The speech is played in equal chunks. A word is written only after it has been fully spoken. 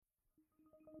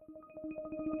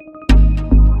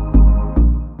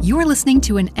You're listening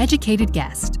to An Educated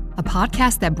Guest, a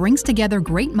podcast that brings together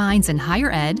great minds in higher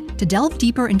ed to delve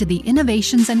deeper into the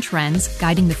innovations and trends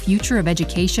guiding the future of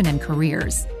education and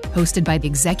careers. Hosted by the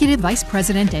Executive Vice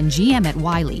President and GM at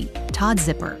Wiley, Todd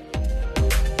Zipper.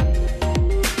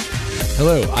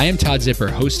 Hello, I am Todd Zipper,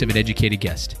 host of An Educated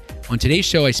Guest. On today's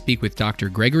show, I speak with Dr.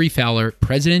 Gregory Fowler,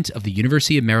 president of the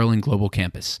University of Maryland Global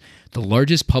Campus, the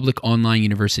largest public online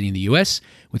university in the U.S.,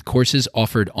 with courses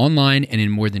offered online and in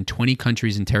more than 20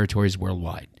 countries and territories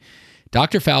worldwide.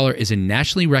 Dr. Fowler is a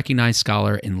nationally recognized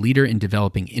scholar and leader in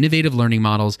developing innovative learning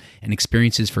models and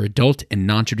experiences for adult and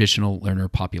non-traditional learner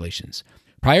populations.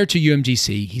 Prior to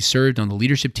UMGC, he served on the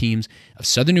leadership teams of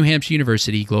Southern New Hampshire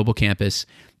University Global Campus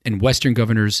and Western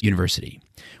Governors University.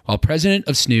 While president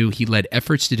of SNHU, he led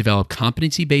efforts to develop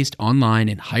competency-based online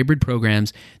and hybrid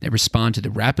programs that respond to the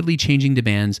rapidly changing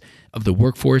demands of the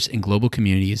workforce and global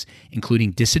communities, including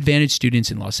disadvantaged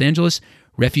students in Los Angeles,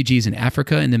 refugees in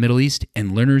Africa and the Middle East,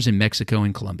 and learners in Mexico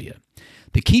and Colombia.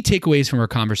 The key takeaways from our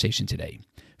conversation today.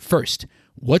 First,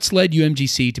 what's led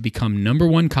UMGC to become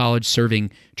 #1 college serving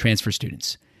transfer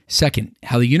students? Second,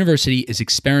 how the university is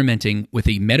experimenting with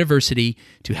a metaversity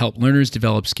to help learners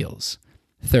develop skills.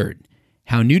 Third,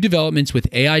 how new developments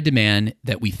with AI demand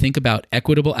that we think about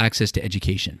equitable access to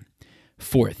education.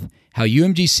 Fourth, how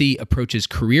UMGC approaches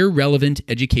career-relevant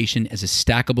education as a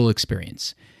stackable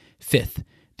experience. Fifth,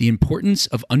 the importance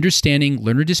of understanding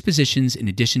learner dispositions in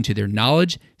addition to their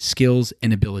knowledge, skills,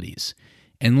 and abilities.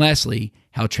 And lastly,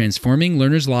 how transforming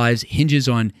learners' lives hinges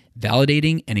on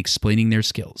validating and explaining their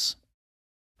skills.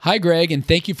 Hi, Greg, and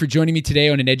thank you for joining me today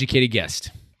on An Educated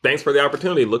Guest. Thanks for the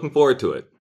opportunity. Looking forward to it.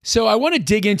 So I want to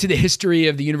dig into the history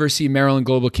of the University of Maryland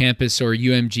Global Campus, or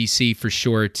UMGC for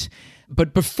short.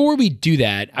 But before we do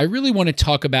that, I really want to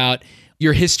talk about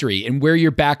your history and where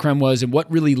your background was and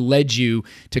what really led you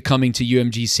to coming to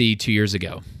UMGC 2 years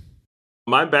ago.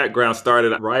 My background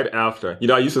started right after,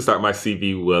 I used to start my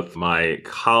CV with my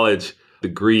college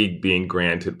degree being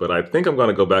granted, but I think I'm going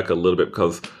to go back a little bit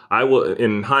because I will,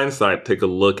 in hindsight, take a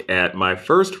look at my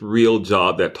first real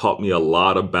job that taught me a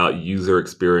lot about user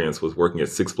experience was working at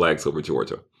Six Flags Over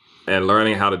Georgia and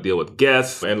learning how to deal with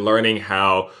guests and learning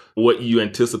how what you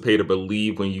anticipate or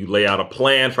believe when you lay out a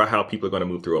plan for how people are going to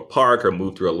move through a park or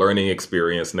move through a learning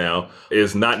experience now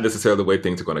is not necessarily the way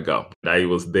things are going to go. I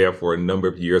was there for a number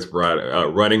of years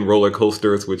running roller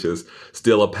coasters, which is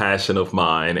still a passion of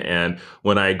mine. And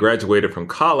when I graduated from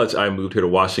college, I moved here to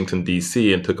Washington,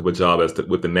 D.C. and took up a job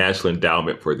with the National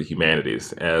Endowment for the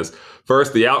Humanities as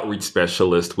first the outreach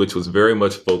specialist, which was very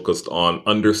much focused on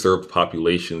underserved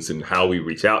populations and how we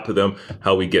reach out to them,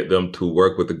 how we get them to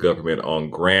work with the government on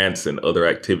grants and other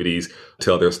activities,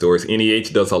 tell their stories.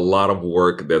 NEH does a lot of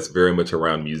work that's very much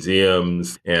around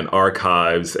museums and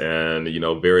archives and,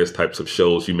 various types of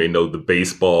shows. You may know The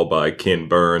Baseball by Ken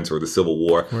Burns or The Civil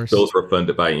War. Those were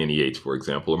funded by NEH, for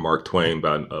example, or Mark Twain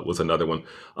was another one.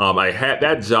 I had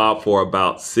that job for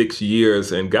about 6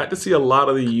 years and got to see a lot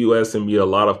of the U.S. and meet a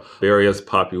lot of various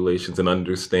populations and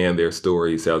understand their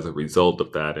stories as a result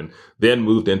of that. And then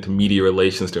moved into media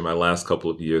relations during my last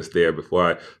couple of years there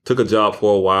before I took a job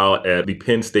for a while at the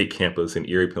Penn State campus in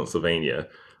Erie, Pennsylvania.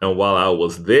 And while I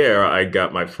was there, I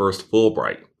got my first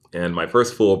Fulbright. And my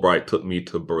first Fulbright took me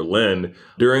to Berlin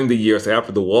during the years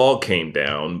after the wall came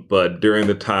down, but during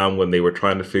the time when they were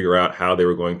trying to figure out how they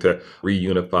were going to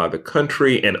reunify the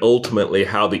country and ultimately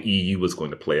how the EU was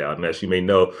going to play out. And as you may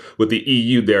know, with the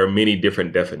EU, there are many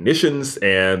different definitions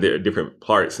and there are different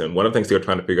parts. And one of the things they were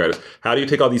trying to figure out is how do you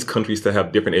take all these countries to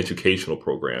have different educational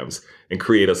programs and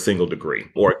create a single degree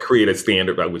or create a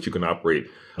standard by which you can operate.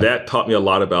 That taught me a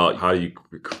lot about how you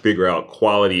figure out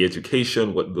quality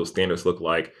education, what those standards look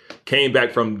like. Came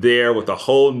back from there with a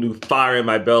whole new fire in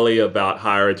my belly about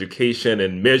higher education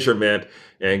and measurement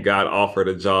and got offered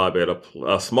a job at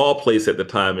a small place at the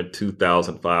time in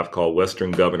 2005 called Western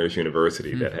Governors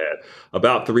University that had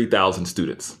about 3,000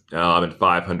 students and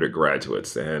 500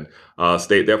 graduates, and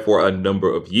stayed there for a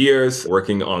number of years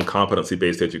working on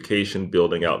competency-based education,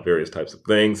 building out various types of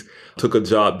things. Took a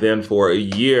job then for a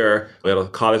year at a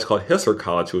college called Hesser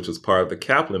College, which was part of the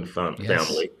Kaplan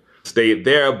family. Stayed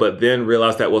there, but then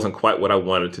realized that wasn't quite what I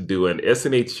wanted to do. And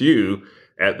SNHU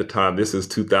at the time, this is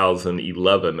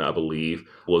 2011, I believe,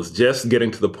 was just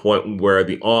getting to the point where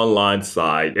the online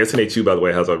side, SNHU, by the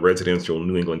way, has a residential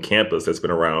New England campus that's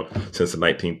been around since the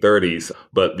 1930s,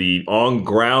 but the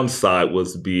on-ground side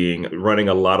was running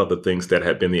a lot of the things that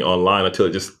had been the online until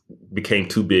it just became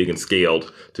too big and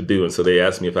scaled to do. And so they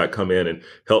asked me if I'd come in and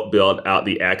help build out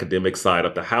the academic side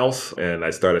of the house. And I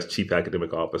started as chief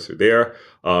academic officer there,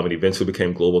 and eventually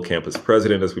became global campus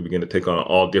president as we began to take on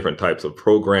all different types of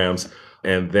programs.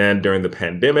 And then during the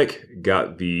pandemic,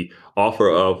 got the offer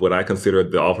of what I consider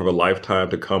the offer of a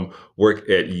lifetime to come work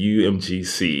at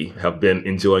UMGC. Have been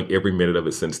enjoying every minute of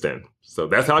it since then. So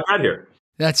that's how I got here.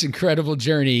 That's an incredible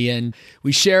journey. And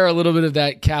we share a little bit of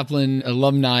that Kaplan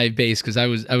alumni base because I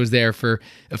was there for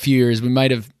a few years. We might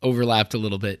have overlapped a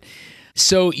little bit.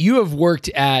 So you have worked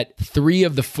at 3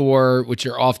 of the 4, which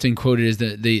are often quoted as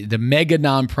the mega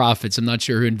nonprofits. I'm not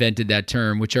sure who invented that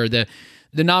term, which are the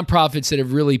nonprofits that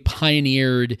have really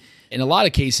pioneered, in a lot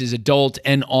of cases, adult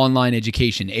and online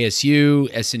education, ASU,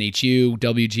 SNHU,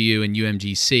 WGU, and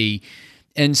UMGC.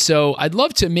 And so I'd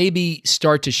love to maybe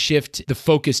start to shift the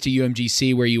focus to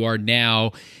UMGC where you are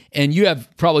now. And you have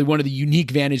probably one of the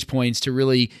unique vantage points to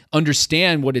really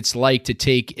understand what it's like to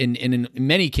take, in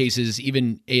many cases,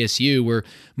 even ASU, were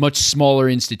much smaller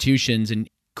institutions and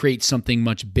create something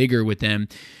much bigger with them.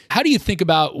 How do you think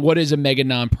about what is a mega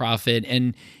nonprofit,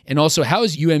 and also how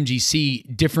is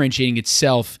UMGC differentiating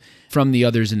itself from the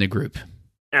others in the group?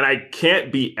 And I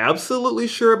can't be absolutely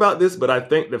sure about this, but I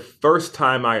think the first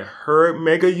time I heard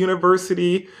mega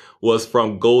university was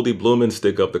from Goldie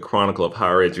Blumenstick of the Chronicle of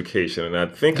Higher Education. And I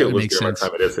think it was during my time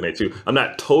at SNHU. I'm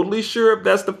not totally sure if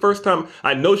that's the first time.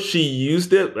 I know she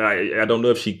used it. I don't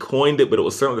know if she coined it, but it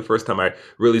was certainly the first time I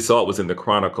really saw it was in the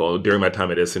Chronicle during my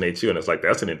time at SNHU. And it's like,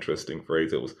 that's an interesting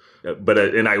phrase. It was,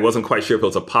 and I wasn't quite sure if it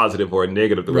was a positive or a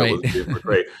negative. The way it was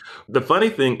great. The funny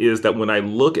thing is that when I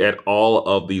look at all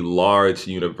of the large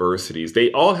universities,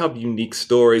 they all have unique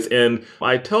stories. And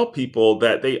I tell people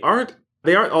that they aren't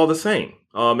all the same.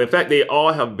 In fact, they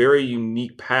all have very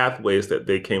unique pathways that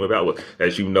they came about with.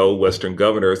 As you know, Western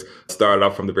Governors started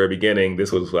off from the very beginning.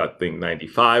 This was, I think,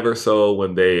 95 or so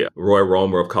when Roy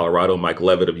Romer of Colorado, Mike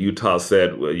Levitt of Utah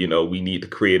said, well, we need to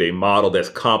create a model that's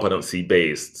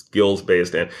competency-based,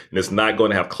 skills-based, and it's not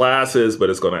going to have classes, but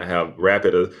it's going to have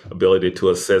rapid ability to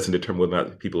assess and determine whether or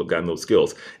not people have gotten those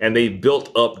skills. And they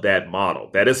built up that model.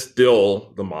 That is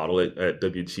still the model at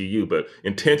WGU, but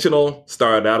intentional,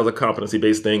 started out as a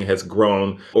competency-based thing, has grown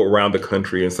around the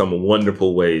country in some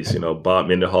wonderful ways. Bob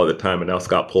Mendenhall at the time and now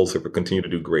Scott Pulsifer continue to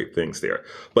do great things there.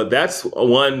 But that's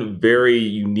one very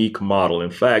unique model.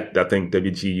 In fact, I think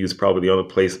WGU is probably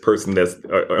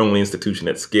the only institution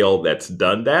at scale that's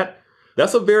done that.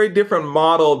 That's a very different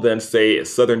model than, say,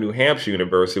 Southern New Hampshire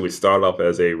University, which started off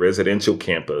as a residential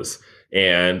campus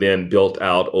and then built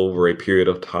out over a period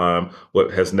of time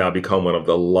what has now become one of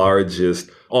the largest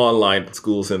online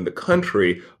schools in the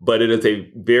country. But it is a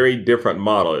very different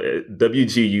model.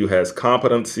 WGU has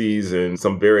competencies and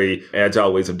some very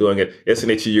agile ways of doing it.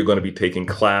 SNHU, you're going to be taking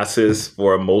classes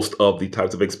for most of the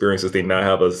types of experiences. They now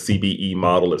have a CBE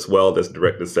model as well, that's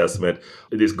direct assessment.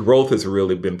 This growth has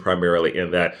really been primarily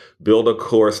in that build a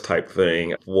course type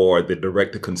thing for the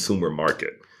direct-to-consumer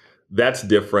market. That's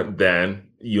different than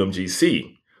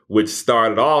UMGC, which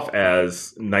started off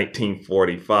as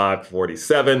 1945,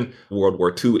 47, World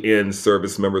War II ends,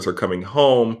 service members are coming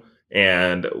home.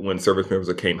 And when service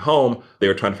members came home, they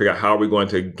were trying to figure out how are we going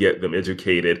to get them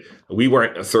educated. We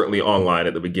weren't certainly online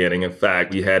at the beginning. In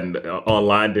fact,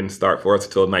 online didn't start for us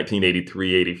until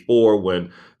 1983, 84,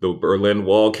 when the Berlin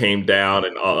Wall came down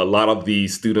and a lot of the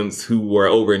students who were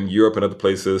over in Europe and other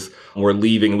places were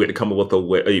leaving. We had to come up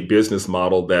with a business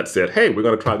model that said, hey, we're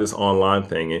going to try this online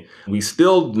thing. And we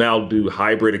still now do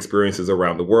hybrid experiences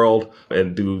around the world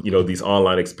and do, these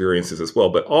online experiences as well.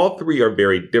 But all 3 are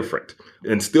very different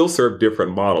and still serve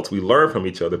different models. We learn from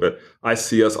each other, but I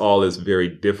see us all as very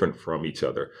different from each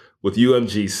other. With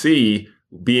UMGC,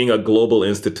 being a global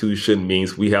institution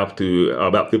means we have to,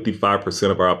 about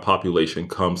 55% of our population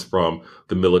comes from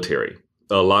the military.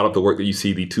 A lot of the work that you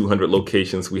see, the 200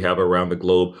 locations we have around the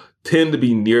globe, tend to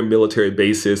be near military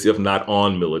bases, if not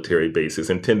on military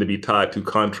bases, and tend to be tied to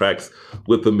contracts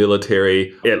with the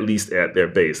military, at least at their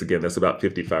base. Again, that's about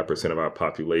 55% of our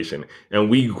population. And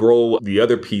we grow the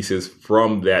other pieces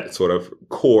from that sort of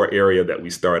core area that we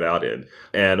start out in.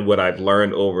 And what I've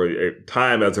learned over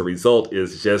time as a result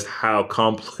is just how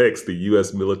complex the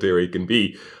U.S. military can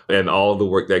be and all of the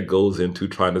work that goes into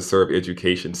trying to serve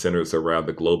education centers around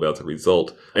the globe as a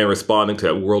result and responding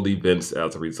to world events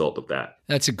as a result of that.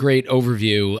 That's a great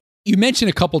overview. You mentioned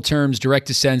a couple terms, direct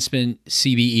assessment,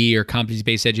 CBE or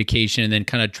competency-based education, and then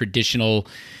kind of traditional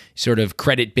sort of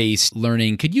credit-based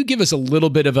learning. Could you give us a little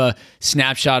bit of a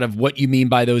snapshot of what you mean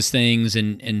by those things?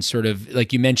 And sort of,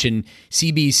 like you mentioned,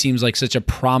 CBE seems like such a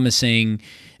promising,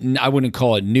 I wouldn't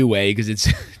call it new way because it's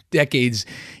decades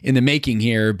in the making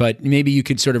here, but maybe you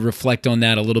could sort of reflect on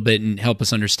that a little bit and help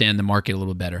us understand the market a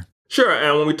little better. Sure.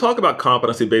 And when we talk about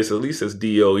competency-based, at least as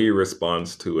DOE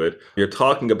responds to it, you're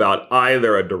talking about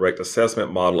either a direct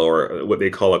assessment model or what they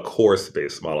call a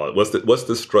course-based model. What's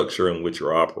the structure in which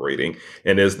you're operating?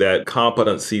 And is that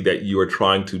competency that you are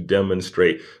trying to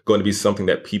demonstrate going to be something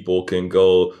that people can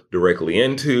go directly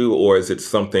into, or is it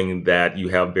something that you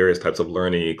have various types of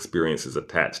learning experiences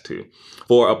attached to?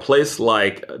 For a place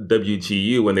like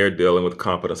WGU, when they're dealing with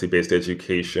competency-based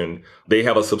education, they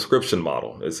have a subscription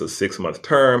model. It's a 6-month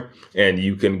term. And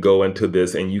you can go into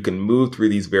this and you can move through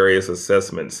these various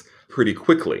assessments pretty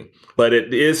quickly. But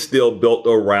it is still built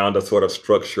around a sort of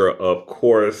structure of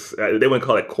course. They wouldn't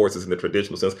call it courses in the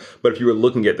traditional sense. But if you were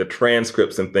looking at the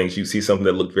transcripts and things, you see something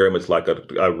that looked very much like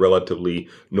a relatively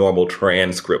normal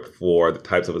transcript for the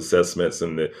types of assessments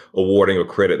and the awarding of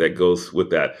credit that goes with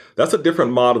that. That's a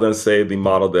different model than, say, the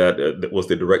model that was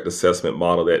the direct assessment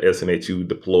model that SNHU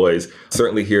deploys,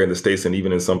 certainly here in the States and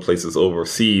even in some places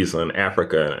overseas in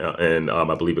Africa and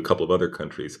I believe a couple of other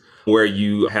countries, where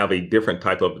you have a different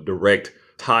type of direct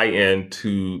tie in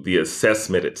to the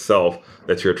assessment itself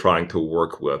that you're trying to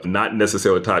work with. Not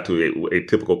necessarily tied to a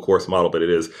typical course model, but it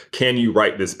is, can you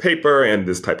write this paper in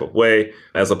this type of way,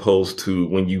 as opposed to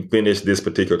when you finish this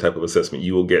particular type of assessment,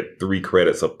 you will get 3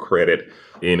 credits of credit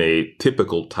in a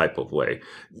typical type of way.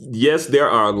 Yes, there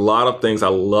are a lot of things I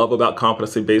love about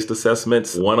competency-based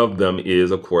assessments. One of them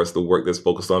is, of course, the work that's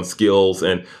focused on skills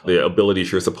and the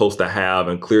abilities you're supposed to have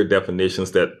and clear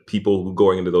definitions that people who are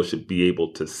going into those should be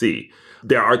able to see.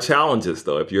 There are challenges,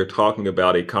 though. If you're talking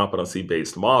about a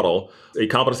competency-based model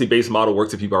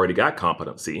works if you've already got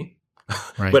competency.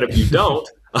 Right. But if you don't,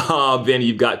 then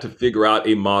you've got to figure out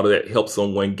a model that helps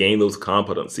someone gain those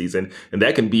competencies. And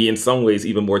that can be in some ways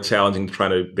even more challenging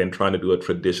than trying to do a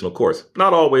traditional course.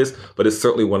 Not always, but it's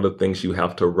certainly one of the things you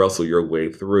have to wrestle your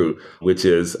way through, which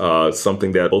is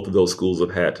something that both of those schools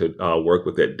have had to work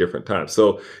with at different times.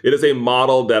 So it is a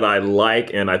model that I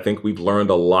like, and I think we've learned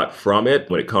a lot from it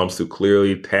when it comes to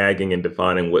clearly tagging and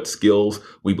defining what skills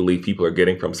we believe people are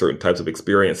getting from certain types of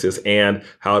experiences and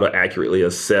how to accurately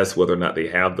assess whether or not they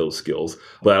have those skills.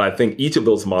 But I think each of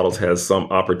those models has some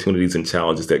opportunities and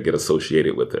challenges that get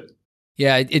associated with it.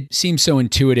 Yeah, it seems so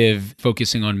intuitive,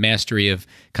 focusing on mastery of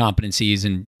competencies.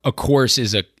 And a course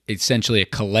is essentially a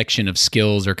collection of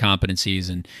skills or competencies.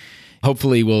 And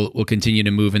hopefully we'll continue to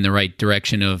move in the right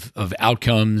direction of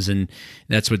outcomes. And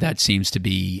that's what that seems to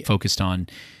be focused on.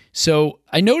 So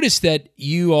I noticed that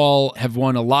you all have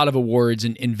won a lot of awards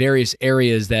in various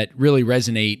areas that really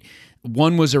resonate.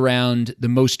 One was around the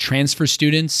most transfer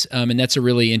students, and that's a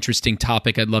really interesting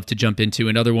topic I'd love to jump into.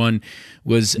 Another one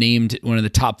was named one of the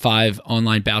top 5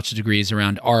 online bachelor's degrees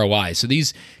around ROI. So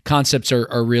these concepts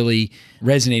are really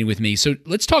resonating with me. So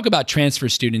let's talk about transfer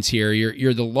students here.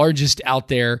 You're the largest out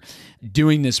there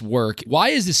doing this work. Why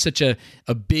is this such a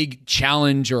big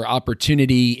challenge or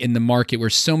opportunity in the market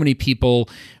where so many people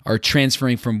are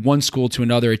transferring from one school to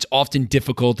another? It's often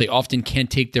difficult. They often can't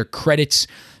take their credits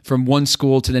from one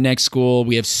school to the next school.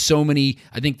 We have so many,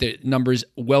 I think the number's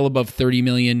well above 30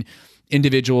 million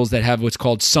individuals that have what's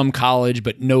called some college,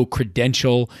 but no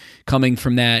credential coming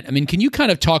from that. I mean, can you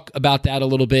kind of talk about that a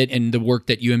little bit and the work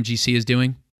that UMGC is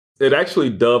doing? It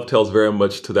actually dovetails very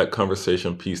much to that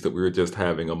conversation piece that we were just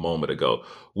having a moment ago,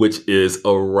 which is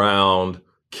around,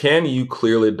 can you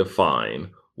clearly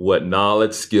define what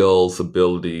knowledge, skills,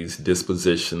 abilities,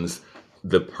 dispositions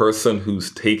the person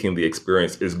who's taking the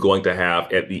experience is going to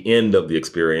have at the end of the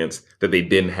experience that they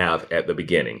didn't have at the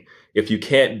beginning? If you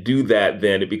can't do that,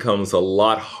 then it becomes a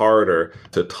lot harder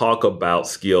to talk about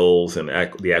skills and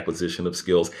the acquisition of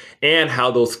skills and how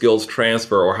those skills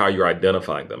transfer or how you're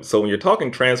identifying them. So when you're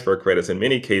talking transfer credits, in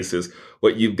many cases,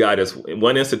 what you've got is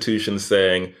one institution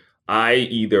saying, I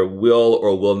either will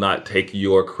or will not take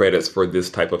your credits for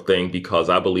this type of thing because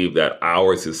I believe that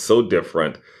ours is so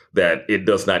different that it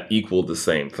does not equal the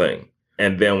same thing.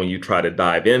 And then when you try to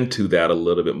dive into that a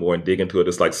little bit more and dig into it,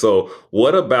 it's like, so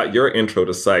what about your intro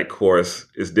to psych course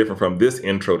is different from this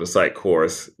intro to psych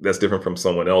course that's different from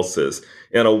someone else's,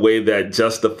 in a way that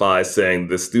justifies saying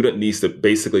the student needs to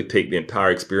basically take the entire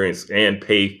experience and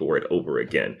pay for it over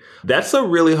again? That's a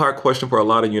really hard question for a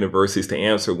lot of universities to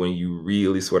answer when you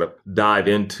really sort of dive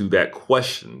into that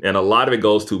question. And a lot of it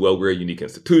goes to, well, we're a unique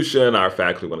institution. Our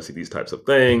faculty want to see these types of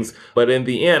things. But in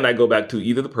the end, I go back to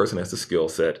either the person has the skill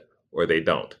set or they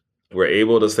don't. We're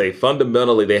able to say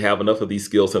fundamentally they have enough of these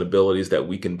skills and abilities that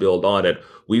we can build on it.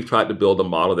 We've tried to build a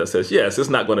model that says, yes, it's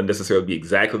not going to necessarily be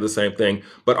exactly the same thing,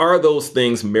 but are those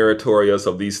things meritorious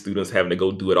of these students having to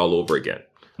go do it all over again?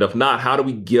 And if not, how do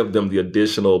we give them the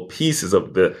additional pieces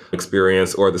of the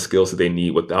experience or the skills that they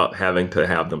need without having to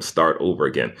have them start over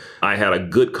again? I had a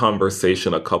good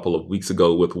conversation a couple of weeks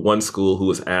ago with one school who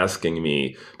was asking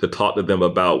me to talk to them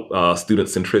about student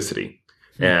centricity.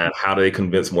 And how do they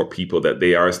convince more people that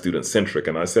they are student-centric?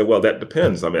 And I said, well, that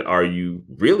depends. I mean, are you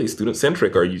really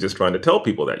student-centric, or are you just trying to tell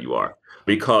people that you are?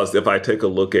 Because if I take a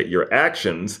look at your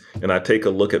actions and I take a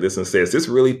look at this and say, is this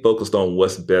really focused on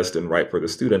what's best and right for the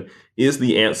student? Is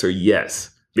the answer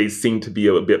yes? They seem to be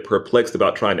a bit perplexed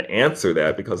about trying to answer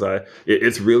that, because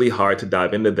it's really hard to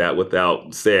dive into that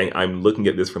without saying I'm looking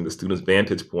at this from the student's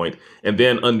vantage point and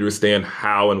then understand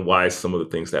how and why some of the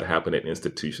things that happen at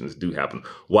institutions do happen.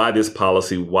 Why this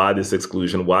policy? Why this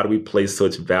exclusion? Why do we place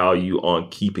such value on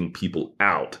keeping people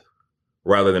out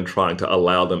rather than trying to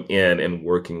allow them in and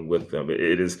working with them?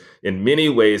 It is, in many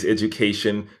ways,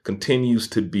 education continues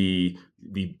to be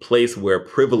the place where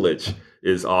privilege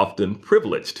is often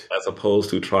privileged, as opposed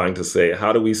to trying to say,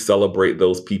 how do we celebrate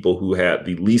those people who had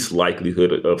the least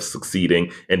likelihood of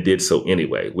succeeding and did so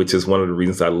anyway, which is one of the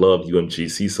reasons I love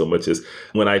UMGC so much. Is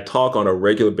when I talk on a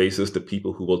regular basis to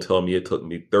people who will tell me it took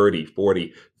me 30,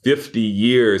 40, 50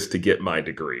 years to get my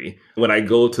degree. When I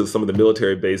go to some of the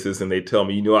military bases and they tell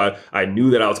me, I knew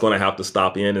that I was going to have to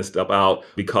stop in and step out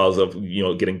because of,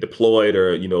 getting deployed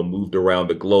or, moved around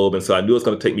the globe. And so I knew it was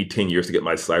going to take me 10 years to get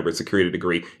my cybersecurity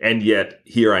degree. And yet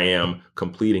here I am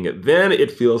completing it. Then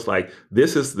it feels like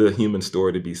this is the human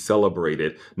story to be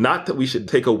celebrated. Not that we should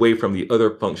take away from the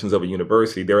other functions of a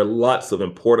university. There are lots of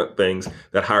important things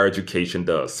that higher education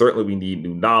does. Certainly we need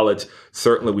new knowledge.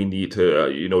 Certainly we need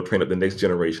to, train up the next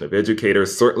generation of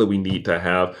educators. Certainly we need to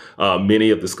have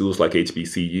many of the schools like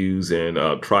HBCUs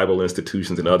and tribal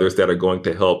institutions and others that are going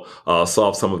to help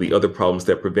solve some of the other problems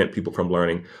that prevent people from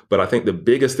learning. But I think the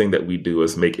biggest thing that we do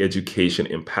is make education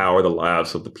empower the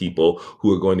lives of the people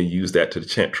who are going to use that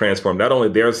to transform not only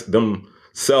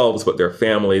themselves, but their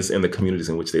families and the communities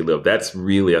in which they live. That's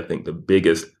really, I think, the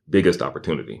biggest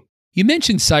opportunity. You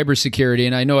mentioned cybersecurity,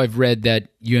 and I know I've read that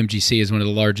UMGC is one of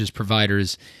the largest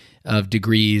providers of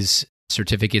degrees,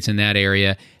 certificates in that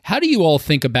area. How do you all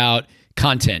think about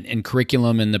content and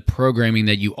curriculum and the programming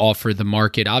that you offer the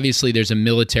market? Obviously, there's a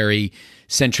military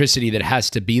centricity that has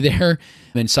to be there,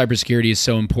 and cybersecurity is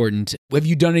so important. Have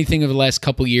you done anything over the last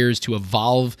couple of years to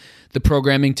evolve the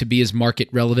programming to be as market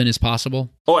relevant as possible?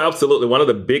 Oh, absolutely. One of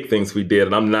the big things we did,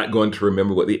 and I'm not going to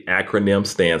remember what the acronym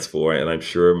stands for, and I'm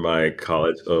sure my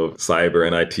College of Cyber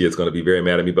and IT is going to be very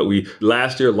mad at me, but we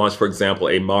last year launched, for example,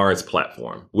 a Mars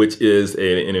platform, which is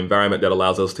an environment that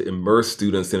allows us to immerse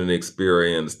students in an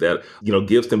experience that,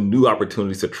 gives them new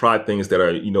opportunities to try things that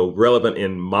are, relevant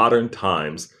in modern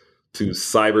times to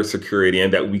cybersecurity,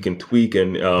 and that we can tweak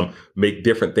and make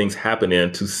different things happen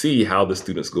in to see how the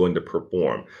student's going to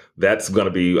perform. That's going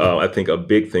to be, I think, a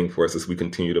big thing for us as we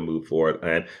continue to move forward.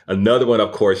 And another one,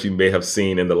 of course, you may have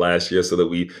seen in the last year, so that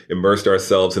we immersed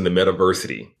ourselves in the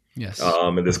metaversity. Yes.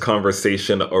 And this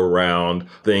conversation around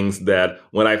things that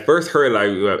when I first heard it,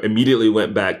 I immediately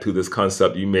went back to this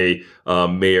concept you may or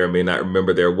may not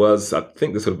remember. There was, I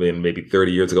think this would have been maybe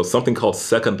 30 years ago, something called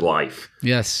Second Life.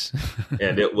 Yes.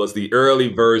 And it was the early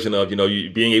version of,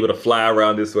 you being able to fly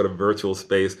around this sort of virtual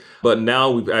space. But now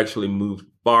we've actually moved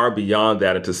far beyond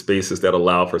that into spaces that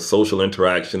allow for social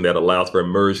interaction, that allows for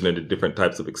immersion into different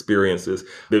types of experiences.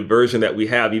 The version that we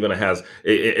have even has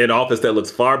an office that looks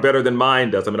far better than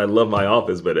mine does. I mean, I love my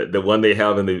office, but the one they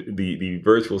have in the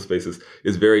virtual spaces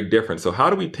is very different. So how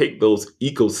do we take those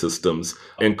ecosystems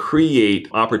and create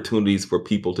opportunities for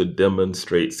people to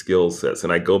demonstrate skill sets?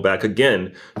 And I go back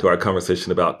again to our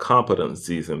conversation about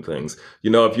competencies and things.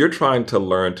 If you're trying to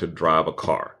learn to drive a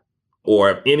car,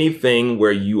 or anything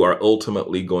where you are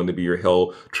ultimately going to be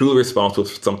held truly responsible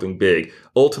for something big,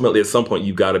 ultimately at some point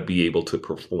you've got to be able to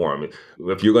perform.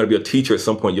 If you're going to be a teacher, at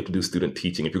some point you have to do student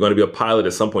teaching. If you're going to be a pilot,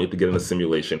 at some point you have to get in a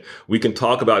simulation. We can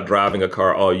talk about driving a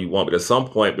car all you want, but at some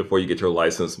point before you get your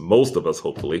license, most of us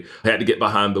hopefully had to get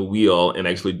behind the wheel and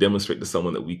actually demonstrate to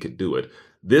someone that we could do it.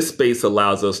 This space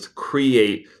allows us to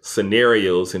create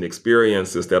scenarios and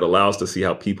experiences that allow us to see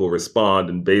how people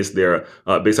respond and base our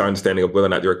understanding of whether or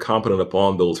not they're competent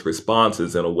upon those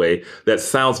responses in a way that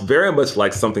sounds very much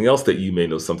like something else that you may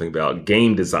know something about,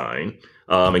 game design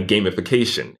and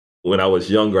gamification. When I was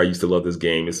younger, I used to love this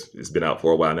game. It's been out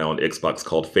for a while now on Xbox,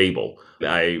 called Fable.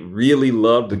 I really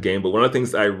loved the game, but one of the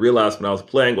things I realized when I was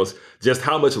playing was just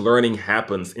how much learning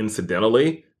happens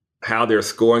incidentally, how they're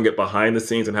scoring it behind the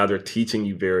scenes and how they're teaching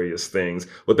you various things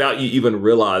without you even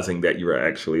realizing that you're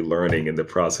actually learning in the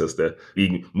process. The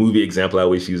movie example I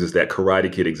always use is that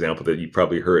Karate Kid example that you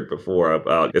probably heard before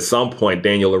about at some point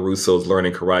Daniel LaRusso's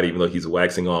learning karate even though he's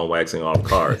waxing on, waxing off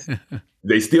cars.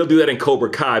 They still do that in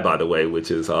Cobra Kai, by the way, which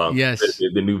is Yes.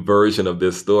 the new version of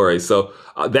this story. So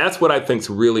that's what I think is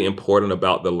really important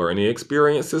about the learning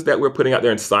experiences that we're putting out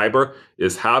there in cyber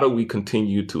is how do we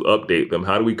continue to update them?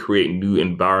 How do we create new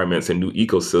environments and new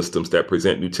ecosystems that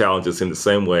present new challenges in the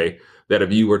same way that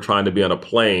if you were trying to be on a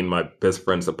plane, my best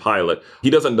friend's a pilot, he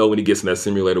doesn't know when he gets in that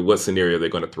simulator what scenario they're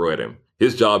going to throw at him.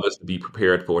 His job is to be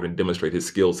prepared for it and demonstrate his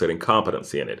skill set and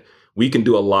competency in it. We can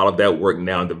do a lot of that work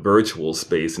now in the virtual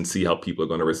space and see how people are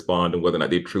going to respond and whether or not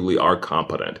they truly are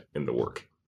competent in the work.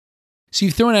 So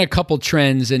you've thrown out a couple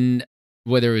trends, and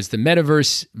whether it was the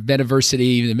metaversity,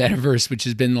 the metaverse, which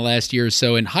has been the last year or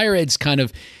so, and higher ed's kind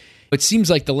of, it seems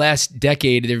like the last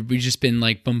decade, we've just been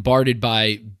like bombarded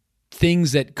by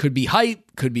things that could be hype,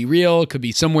 could be real, could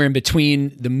be somewhere in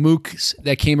between. The MOOCs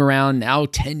that came around now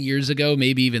 10 years ago,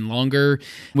 maybe even longer,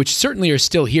 which certainly are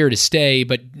still here to stay,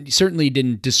 but certainly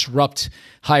didn't disrupt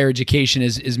higher education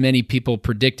as many people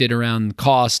predicted around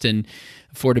cost and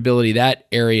affordability, that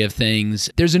area of things.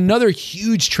 There's another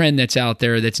huge trend that's out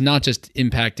there that's not just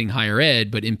impacting higher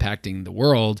ed, but impacting the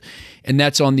world. And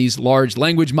that's on these large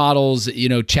language models.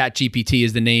 ChatGPT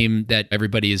is the name that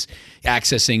everybody is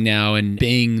accessing now, and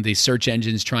Bing, the search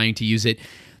engines trying to use it.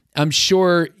 I'm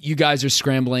sure you guys are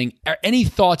scrambling. Are any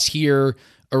thoughts here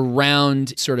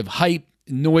around sort of hype,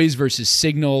 noise versus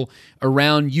signal,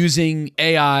 around using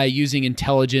AI, using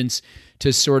intelligence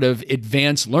to sort of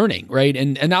advance learning, right?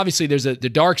 And obviously there's the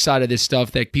dark side of this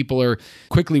stuff that people are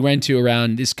quickly went to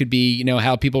around. This could be,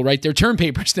 how people write their term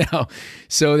papers now.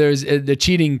 So there's the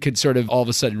cheating could sort of all of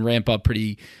a sudden ramp up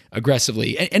pretty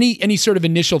aggressively. Any sort of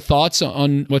initial thoughts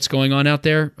on what's going on out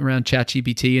there around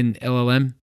ChatGPT and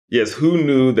LLM? Yes, who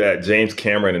knew that James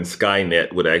Cameron and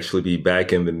Skynet would actually be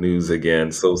back in the news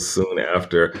again so soon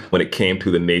after when it came to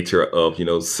the nature of,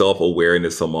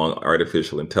 self-awareness among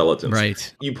artificial intelligence.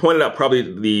 Right. You pointed out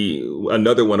probably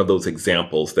another one of those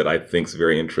examples that I think is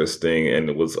very interesting and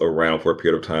it was around for a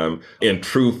period of time in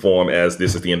true form as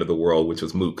this is the end of the world, which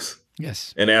was MOOCs.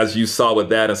 Yes. And as you saw with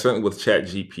that, and certainly with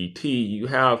ChatGPT, you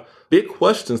have big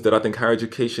questions that I think higher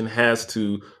education has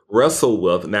to wrestle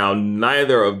with. Now,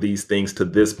 neither of these things to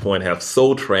this point have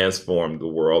so transformed the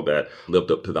world that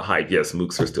lived up to the hype. Yes,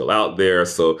 MOOCs are still out there.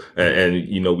 So, and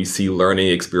we see learning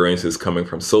experiences coming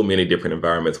from so many different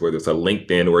environments, whether it's a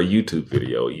LinkedIn or a YouTube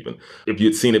video even. If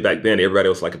you'd seen it back then, everybody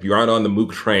was like, if you aren't on the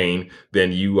MOOC train,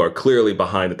 then you are clearly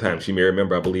behind the times. You may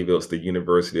remember, I believe it was the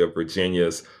University of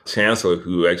Virginia's chancellor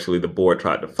who actually the board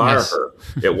tried to fire her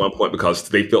at one point because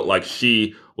they felt like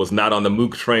she was not on the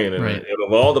MOOC train. And, right. and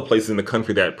of all the places in the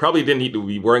country that probably didn't need to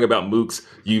be worrying about MOOCs,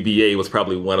 UVA was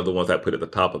probably one of the ones that put at the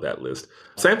top of that list.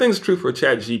 Same thing is true for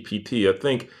ChatGPT. I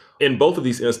think in both of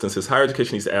these instances, higher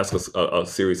education needs to ask us a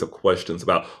series of questions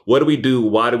about what do we do,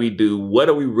 why do we do, what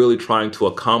are we really trying to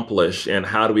accomplish, and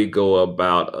how do we go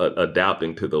about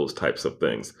adapting to those types of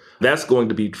things. That's going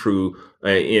to be true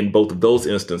in both of those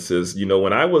instances.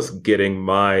 When I was getting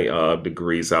my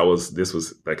degrees, this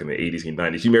was back in the 80s and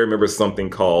 90s. You may remember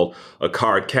something called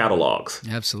card catalogs.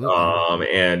 Absolutely.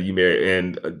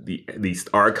 These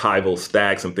archival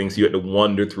stacks and things you had to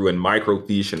wander through in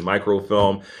microfiche and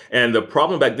microfilm. And the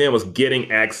problem back then was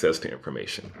getting access to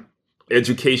information.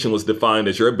 Education was defined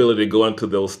as your ability to go into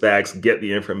those stacks, get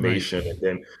the information, and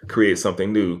then create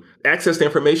something new. Access to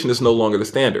information is no longer the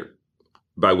standard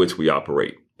by which we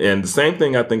operate. And the same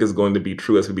thing I think is going to be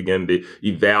true as we begin to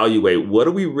evaluate what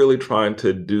are we really trying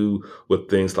to do with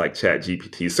things like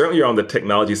ChatGPT. Certainly on the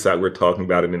technology side, we're talking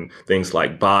about it in things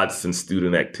like bots and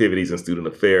student activities and student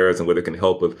affairs and whether it can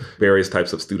help with various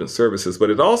types of student services.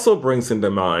 But it also brings into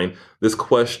mind this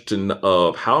question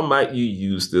of how might you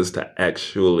use this to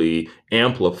actually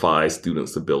amplify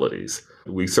students' abilities.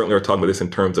 We certainly are talking about this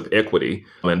in terms of equity.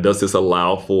 And does this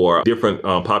allow for different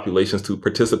populations to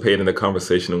participate in the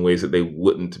conversation in ways that they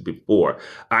wouldn't before?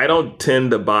 I don't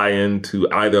tend to buy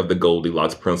into either of the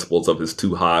Goldilocks principles of it's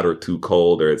too hot or too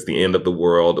cold, or it's the end of the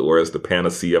world, or it's the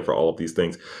panacea for all of these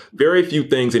things. Very few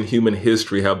things in human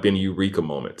history have been eureka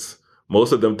moments.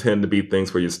 Most of them tend to be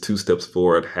things where it's 2 steps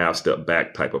forward, half step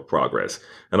back type of progress.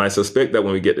 And I suspect that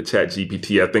when we get to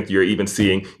ChatGPT, I think you're even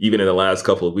seeing, even in the last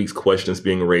couple of weeks, questions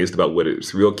being raised about what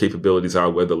its real capabilities are,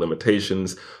 what are the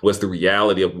limitations, what's the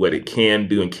reality of what it can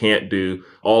do and can't do,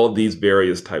 all of these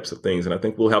various types of things. And I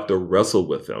think we'll have to wrestle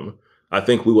with them. I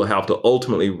think we will have to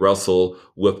ultimately wrestle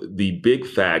with the big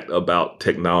fact about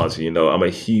technology. I'm a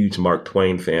huge Mark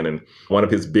Twain fan, and one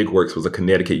of his big works was A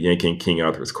Connecticut Yankee in King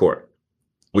Arthur's Court,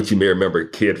 which you may remember, a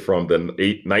kid from the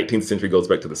 19th century goes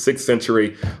back to the 6th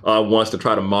century, wants to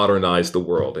try to modernize the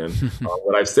world. And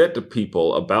what I've said to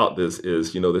people about this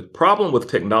is, the problem with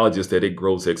technology is that it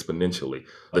grows exponentially.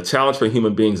 The challenge for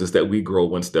human beings is that we grow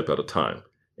one step at a time.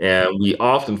 And we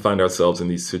often find ourselves in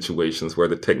these situations where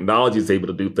the technology is able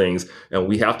to do things, and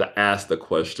we have to ask the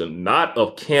question, not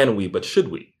of can we, but should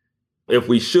we? If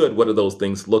we should, what do those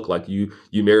things look like? You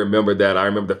may remember that. I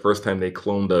remember the first time they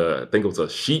cloned I think it was a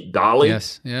sheep dolly.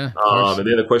 Yes, yeah, of course. And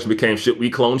then the question became, should we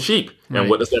clone sheep? And Right.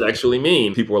 what does that actually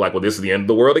mean? People were like, well, this is the end of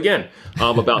the world again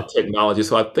about technology.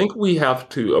 So I think we have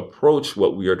to approach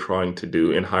what we are trying to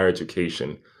do in higher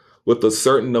education with a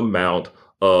certain amount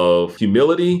of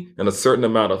humility and a certain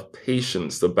amount of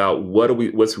patience about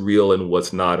what's real and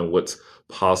what's not and what's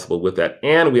possible with that.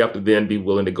 And we have to then be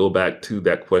willing to go back to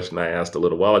that question I asked a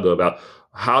little while ago about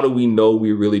how do we know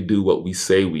we really do what we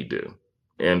say we do?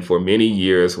 And for many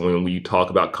years, when we talk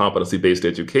about competency-based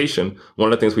education,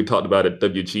 one of the things we talked about at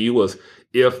WGU was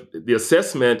if the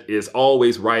assessment is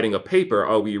always writing a paper,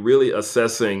 are we really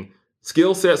assessing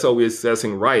skill sets or are we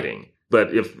assessing writing?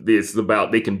 But if it's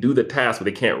about they can do the task, but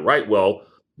they can't write well,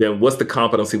 then what's the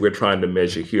competency we're trying to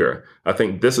measure here? I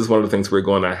think this is one of the things we're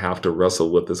going to have to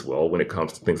wrestle with as well when it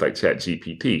comes to things like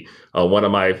ChatGPT. One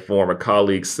of my former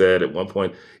colleagues said at one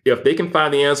point, if they can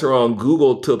find the answer on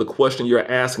Google to the question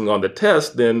you're asking on the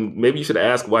test, then maybe you should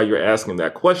ask why you're asking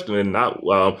that question and not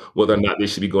whether or not they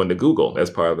should be going to Google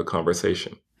as part of the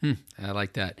conversation. I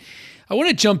like that. I want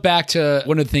to jump back to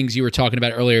one of the things you were talking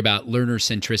about earlier about learner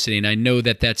centricity, and I know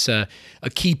that that's a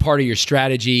key part of your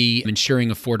strategy. Ensuring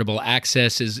affordable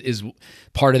access is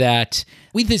part of that.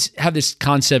 We have this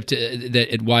concept that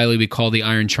at Wiley we call the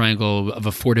iron triangle of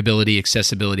affordability,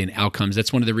 accessibility, and outcomes.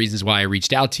 That's one of the reasons why I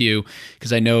reached out to you,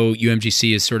 because I know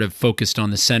UMGC is sort of focused on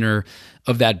the center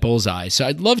of that bullseye. So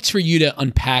I'd love for you to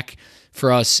unpack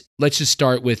for us. Let's just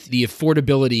start with the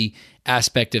affordability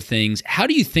aspect of things. How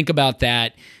do you think about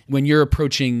that when you're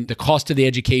approaching the cost of the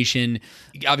education,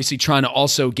 obviously trying to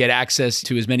also get access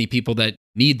to as many people that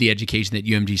need the education that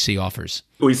UMGC offers?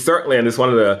 We certainly, and it's one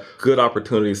of the good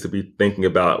opportunities to be thinking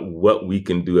about what we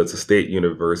can do as a state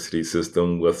university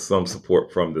system with some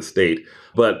support from the state.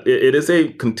 But it is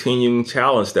a continuing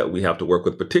challenge that we have to work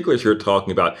with, particularly as you're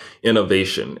talking about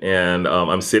innovation. And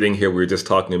I'm sitting here, we were just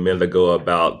talking a minute ago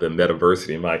about the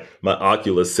metaversity. My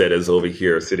Oculus set is over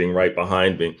here, sitting right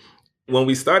behind me. When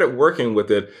we started working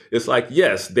with it, it's like,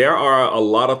 yes, there are a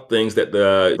lot of things that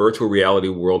the virtual reality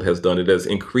world has done. It has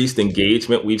increased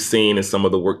engagement. We've seen in some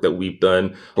of the work that we've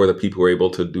done for the people who are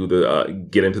able to do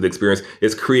get into the experience.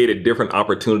 It's created different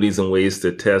opportunities and ways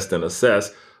to test and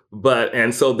assess.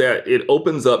 And so that it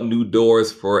opens up new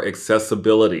doors for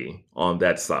accessibility on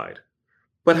that side.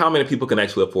 But how many people can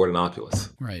actually afford an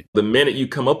Oculus? Right. The minute you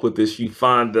come up with this, you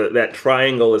find that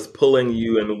triangle is pulling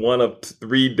you in one of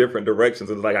three different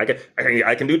directions. It's like,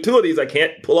 I can do two of these. I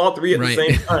can't pull all three at the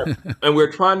same time. And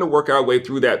we're trying to work our way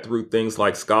through that through things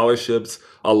like scholarships.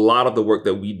 A lot of the work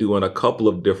that we do in a couple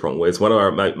of different ways. One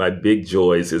of my big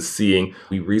joys is seeing,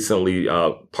 we recently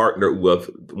partnered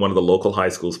with one of the local high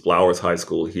schools, Flowers High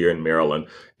School here in Maryland,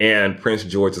 and Prince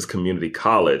George's Community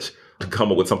College to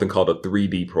come up with something called a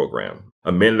 3D program.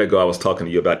 A minute ago, I was talking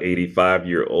to you about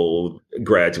 85-year-old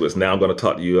graduates. Now I'm going to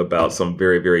talk to you about some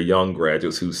very, very young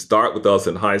graduates who start with us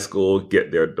in high school,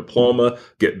 get their diploma,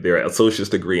 get their associate's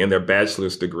degree and their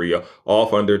bachelor's degree, all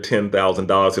for under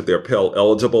 $10,000. If they're Pell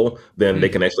eligible, then they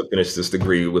can actually finish this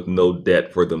degree with no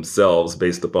debt for themselves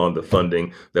based upon the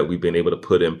funding that we've been able to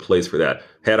put in place for that.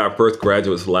 Had our first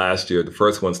graduates last year. The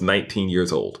first one's 19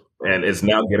 years old. And is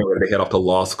now getting ready to head off to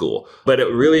law school. But it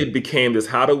really became this,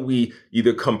 how do we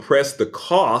either compress the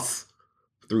costs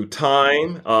through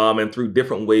time and through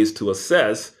different ways to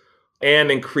assess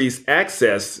and increase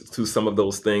access to some of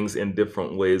those things in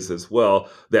different ways as well,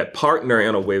 that partner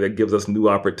in a way that gives us new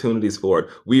opportunities for it.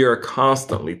 We are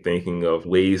constantly thinking of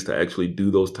ways to actually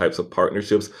do those types of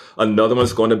partnerships. Another one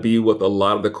is going to be with a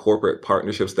lot of the corporate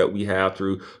partnerships that we have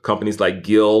through companies like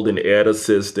Guild and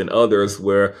EdAssist and others,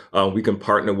 where we can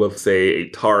partner with, say, a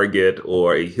Target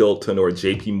or a Hilton or a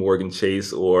JP Morgan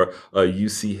Chase or a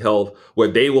UC Health, where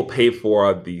they will pay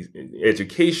for the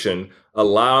education,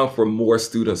 allowing for more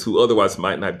students who otherwise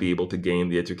might not be able to gain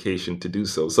the education to do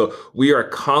so. So we are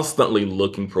constantly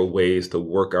looking for ways to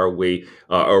work our way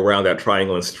around that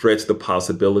triangle and stretch the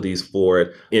possibilities for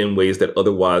it in ways that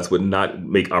otherwise would not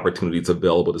make opportunities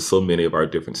available to so many of our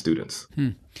different students.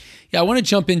 Yeah, I want to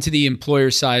jump into the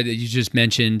employer side that you just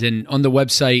mentioned. And on the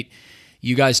website,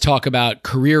 you guys talk about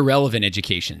career relevant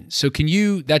education. So can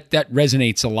you, that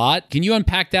resonates a lot. Can you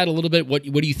unpack that a little bit? What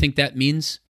do you think that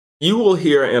means? You will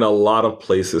hear in a lot of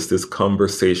places this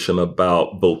conversation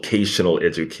about vocational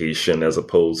education as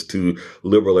opposed to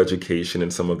liberal education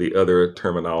and some of the other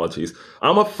terminologies.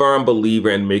 I'm a firm believer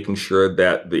in making sure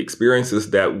that the experiences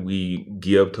that we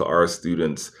give to our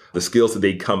students, the skills that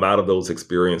they come out of those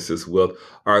experiences with,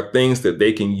 are things that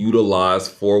they can utilize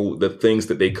for the things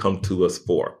that they come to us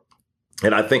for.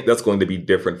 And I think that's going to be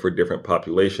different for different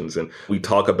populations. And we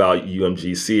talk about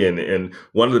UMGC, and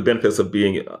one of the benefits of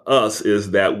being us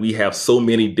is that we have so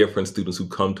many different students who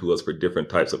come to us for different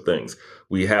types of things.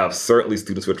 We have certainly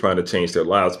students who are trying to change their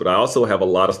lives, but I also have a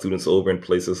lot of students over in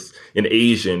places in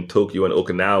Asia, in Tokyo and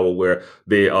Okinawa, where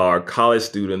they are college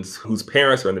students whose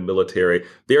parents are in the military.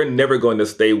 They're never going to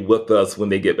stay with us when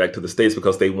they get back to the States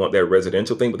because they want their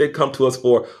residential thing, but they come to us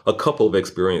for a couple of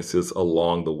experiences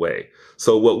along the way.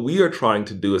 So what we are trying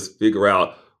to do is figure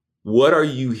out, what are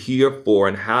you here for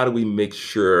and how do we make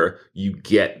sure you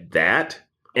get that?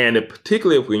 And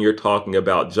particularly when you're talking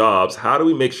about jobs, how do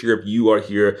we make sure if you are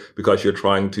here because you're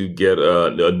trying to get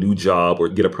a new job or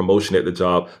get a promotion at the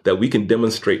job, that we can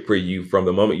demonstrate for you from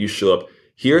the moment you show up,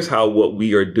 here's how what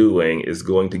we are doing is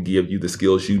going to give you the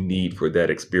skills you need for that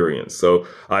experience. So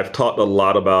I've talked a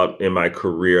lot about in my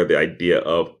career the idea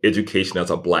of education as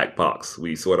a black box.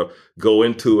 We sort of go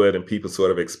into it and people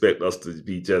sort of expect us to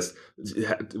be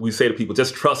we say to people,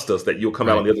 just trust us that you'll come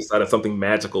out on the other side and something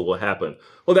magical will happen.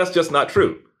 Well, that's just not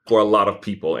true for a lot of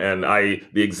people. And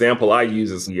the example I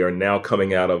use is we are now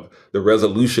coming out of the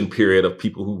resolution period of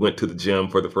people who went to the gym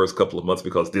for the first couple of months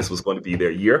because this was going to be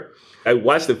their year. I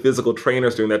watch the physical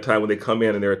trainers during that time when they come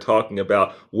in and they're talking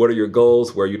about what are your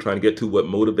goals, where you're trying to get to, what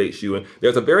motivates you. And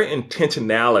there's a very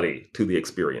intentionality to the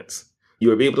experience. You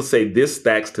will be able to say this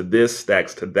stacks to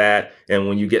that. And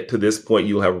when you get to this point,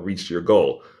 you'll have reached your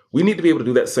goal. We need to be able to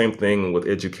do that same thing with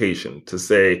education, to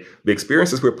say the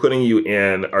experiences we're putting you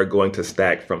in are going to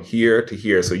stack from here to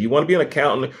here. So you want to be an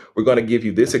accountant, we're going to give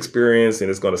you this experience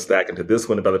and it's going to stack into this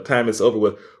one. And by the time it's over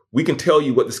with, we can tell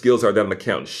you what the skills are that an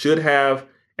accountant should have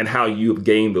and how you've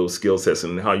gained those skill sets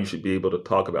and how you should be able to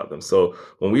talk about them. So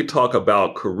when we talk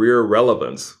about career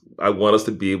relevance, I want us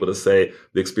to be able to say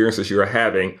the experiences you're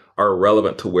having are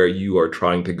relevant to where you are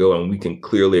trying to go. And we can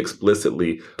clearly,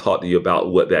 explicitly talk to you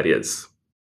about what that is.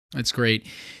 That's great.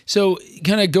 So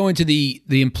kind of going to the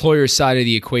employer side of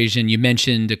the equation, you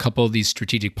mentioned a couple of these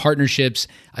strategic partnerships.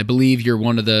 I believe you're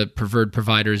one of the preferred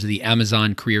providers of the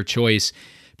Amazon Career Choice.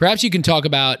 Perhaps you can talk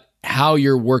about how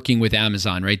you're working with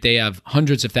Amazon, right? They have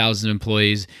hundreds of thousands of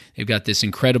employees. They've got this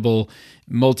incredible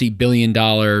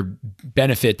multi-billion-dollar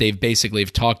benefit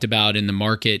they've talked about in the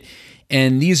market.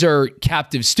 And these are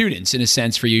captive students in a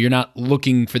sense for you. You're not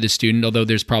looking for the student, although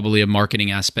there's probably a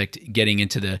marketing aspect getting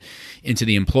into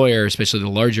the employer, especially the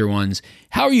larger ones.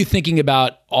 How are you thinking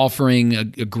about offering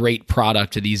a great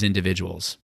product to these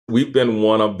individuals? We've been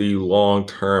one of the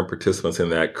long-term participants in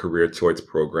that career choice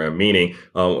program, meaning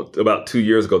about 2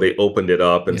 years ago, they opened it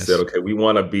up and said, okay, we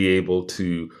want to be able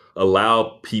to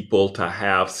allow people to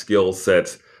have skill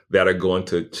sets that are going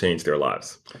to change their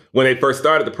lives. When they first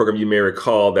started the program, you may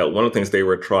recall that one of the things they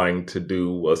were trying to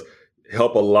do was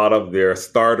help a lot of their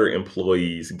starter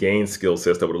employees gain skill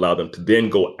sets that would allow them to then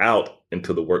go out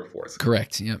into the workforce.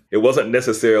 Correct. Yep. It wasn't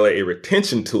necessarily a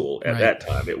retention tool at that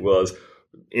time. It was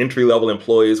entry-level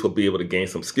employees will be able to gain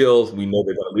some skills. We know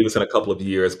they're going to leave us in a couple of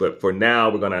years, but for now,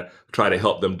 we're going to try to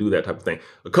help them do that type of thing.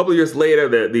 A couple of years later,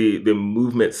 the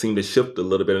movement seemed to shift a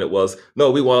little bit, and it was,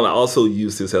 no, we want to also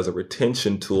use this as a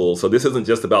retention tool. So this isn't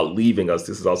just about leaving us.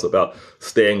 This is also about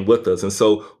staying with us. And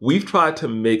so we've tried to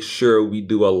make sure we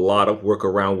do a lot of work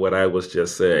around what I was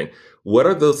just saying. What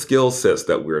are those skill sets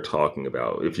that we're talking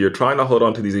about? If you're trying to hold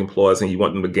on to these employees and you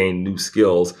want them to gain new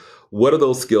skills, what do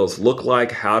those skills look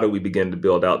like? How do we begin to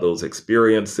build out those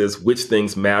experiences? Which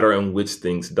things matter and which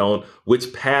things don't?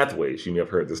 Which pathways? You may have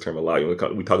heard this term a lot.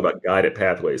 We talk about guided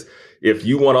pathways. If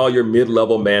you want all your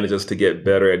mid-level managers to get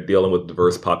better at dealing with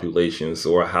diverse populations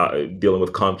or dealing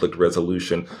with conflict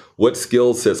resolution, what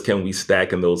skill sets can we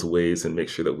stack in those ways and make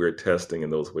sure that we're testing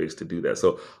in those ways to do that?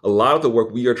 So a lot of the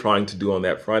work we are trying to do on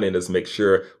that front end is make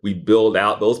sure we build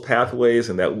out those pathways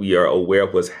and that we are aware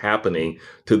of what's happening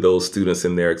to those students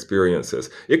in their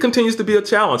experiences. It continues to be a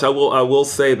challenge. I will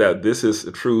say that this is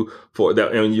true for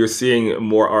that, and you're seeing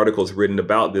more articles written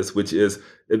about this, which is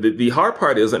the hard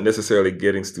part isn't necessarily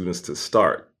getting students to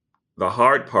start. The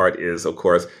hard part is, of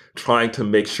course, trying to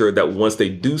make sure that once they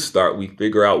do start, we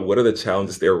figure out what are the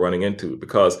challenges they're running into,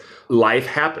 because life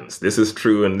happens. This is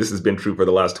true, and this has been true for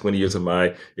the last 20 years of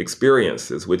my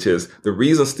experiences, which is the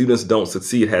reason students don't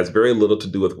succeed has very little to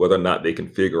do with whether or not they can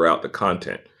figure out the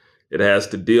content. It has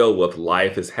to deal with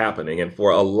life is happening. And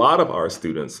for a lot of our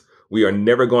students, we are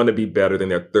never going to be better than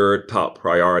their third top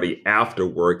priority after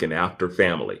work and after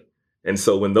family. And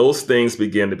so when those things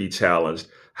begin to be challenged,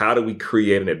 how do we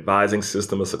create an advising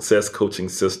system, a success coaching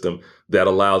system that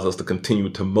allows us to continue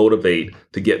to motivate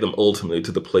to get them ultimately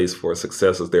to the place for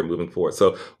success as they're moving forward?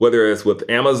 So whether it's with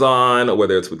Amazon or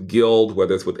whether it's with Guild,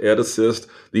 whether it's with EdAssist,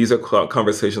 these are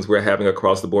conversations we're having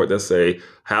across the board that say,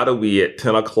 how do we at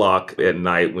 10 o'clock at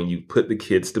night when you put the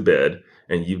kids to bed,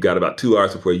 and you've got about 2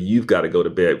 hours before you've got to go to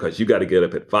bed because you got to get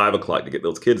up at 5 o'clock to get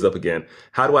those kids up again.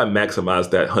 How do I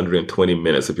maximize that 120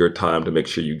 minutes of your time to make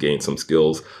sure you gain some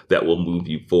skills that will move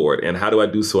you forward? And how do I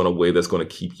do so in a way that's going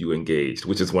to keep you engaged,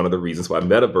 which is one of the reasons why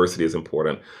metaversity is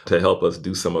important to help us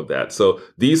do some of that. So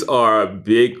these are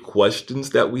big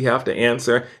questions that we have to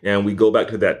answer. And we go back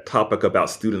to that topic about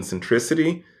student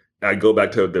centricity. I go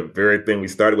back to the very thing we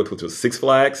started with, which was Six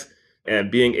Flags, and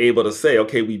being able to say,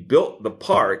 okay, we built the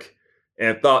park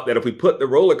and thought that if we put the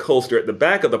roller coaster at the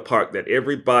back of the park, that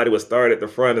everybody would start at the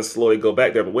front and slowly go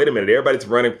back there. But wait a minute, everybody's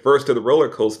running first to the roller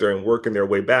coaster and working their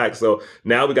way back. So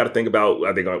now we got to think about, where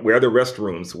are the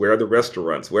restrooms? Where are the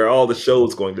restaurants? Where are all the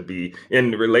shows going to be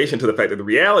in relation to the fact that the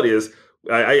reality is,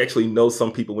 I actually know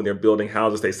some people when they're building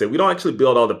houses, they say, we don't actually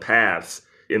build all the paths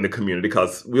in the community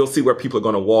because we'll see where people are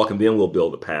going to walk and then we'll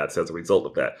build the paths as a result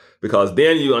of that. Because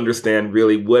then you understand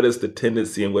really what is the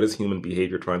tendency and what is human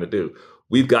behavior trying to do.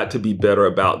 We've got to be better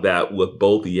about that with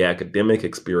both the academic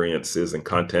experiences and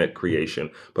content creation,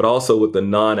 but also with the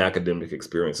non-academic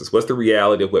experiences. What's the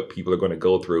reality of what people are going to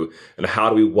go through, and how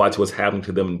do we watch what's happening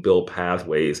to them and build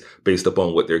pathways based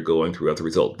upon what they're going through as a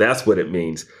result? That's what it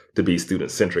means to be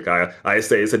student-centric. I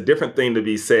say it's a different thing to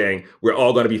be saying we're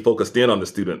all going to be focused in on the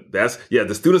student.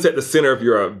 The student's at the center of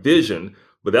your vision,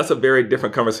 but that's a very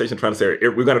different conversation trying to say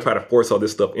we're going to try to force all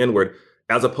this stuff inward,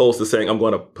 as opposed to saying, I'm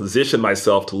going to position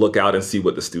myself to look out and see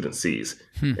what the student sees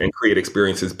and create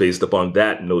experiences based upon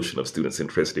that notion of student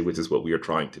centricity, which is what we are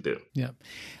trying to do. Yeah.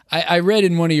 I read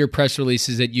in one of your press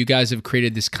releases that you guys have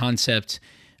created this concept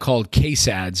called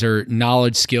CASADs, or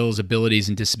knowledge, skills, abilities,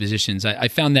 and dispositions. I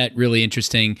found that really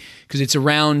interesting because it's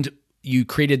around, you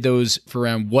created those for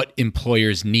around what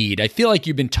employers need. I feel like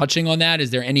you've been touching on that. Is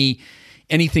there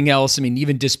anything else? I mean,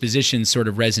 even dispositions sort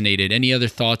of resonated. Any other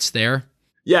thoughts there?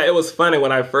 Yeah, it was funny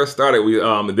when I first started.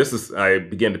 I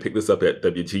began to pick this up at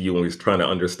WGU when we was trying to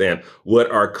understand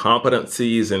what are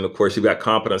competencies, and of course you've got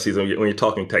competencies when you're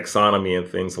talking taxonomy and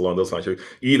things along those lines. You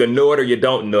either know it or you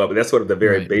don't know it, but that's sort of the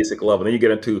very basic level. Then you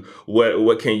get into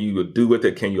what can you do with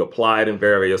it? Can you apply it in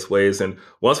various ways? And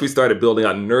once we started building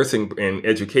out nursing and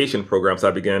education programs, I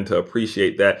began to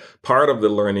appreciate that part of the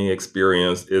learning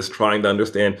experience is trying to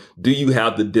understand: do you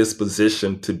have the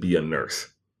disposition to be a nurse?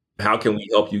 How can we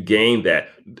help you gain that,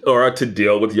 or to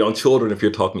deal with young children if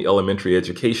you're talking elementary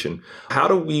education? How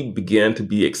do we begin to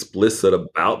be explicit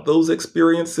about those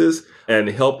experiences and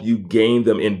help you gain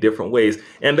them in different ways?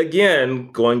 And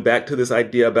again, going back to this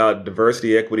idea about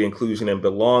diversity, equity, inclusion, and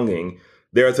belonging,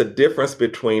 there's a difference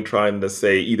between trying to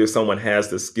say either someone has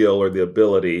the skill or the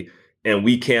ability, and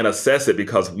we can't assess it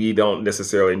because we don't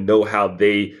necessarily know how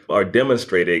they are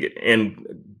demonstrating it, and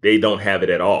they don't have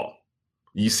it at all.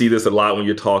 You see this a lot when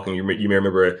you're talking. You may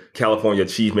remember California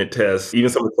Achievement Test, even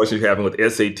some of the questions you're having with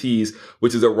SATs,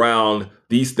 which is around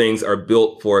these things are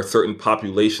built for certain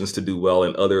populations to do well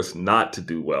and others not to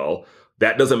do well.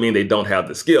 That doesn't mean they don't have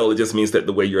the skill. It just means that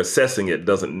the way you're assessing it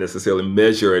doesn't necessarily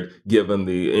measure it given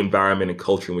the environment and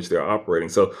culture in which they're operating.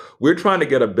 So we're trying to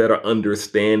get a better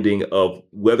understanding of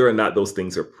whether or not those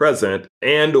things are present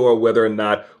and or whether or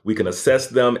not we can assess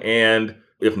them, and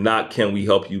if not, can we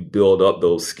help you build up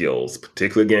those skills?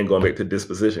 Particularly, again, going back to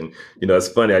disposition. It's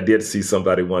funny. I did see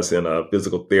somebody once in a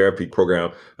physical therapy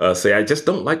program say, I just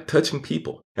don't like touching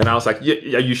people. And I was like, are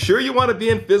you sure you want to be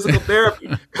in physical therapy?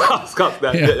 I'm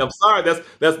sorry,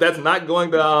 that's not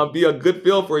going to be a good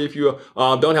feel for you if you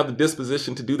don't have the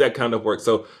disposition to do that kind of work.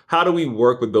 So how do we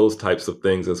work with those types of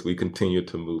things as we continue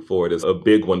to move forward is a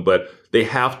big one, but they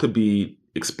have to be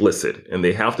explicit, and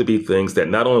they have to be things that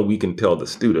not only we can tell the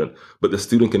student, but the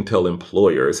student can tell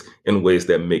employers in ways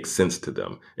that make sense to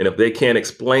them. And if they can't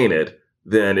explain it,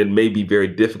 then it may be very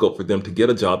difficult for them to get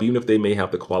a job, even if they may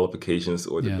have the qualifications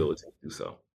or the ability to do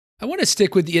so. I want to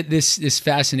stick with this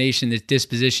fascination, this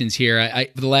dispositions here. I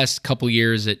for the last couple of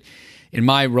years in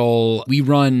my role, we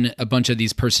run a bunch of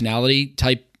these personality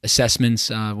type assessments,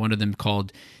 one of them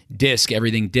called DISC,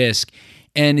 everything DISC.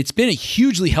 And it's been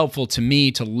hugely helpful to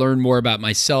me to learn more about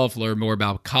myself, learn more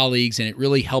about colleagues, and it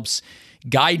really helps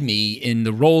guide me in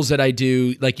the roles that I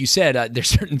do. Like you said, there's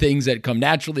certain things that come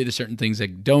naturally, there's certain things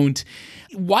that don't.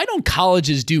 Why don't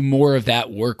colleges do more of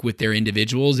that work with their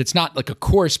individuals? It's not like a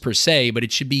course per se, but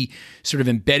it should be sort of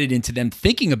embedded into them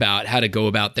thinking about how to go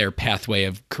about their pathway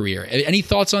of career. Any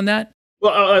thoughts on that?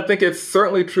 Well, I think it's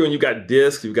certainly true. And you've got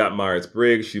DISC, you've got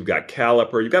Myers-Briggs, you've got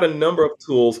Caliper, you've got a number of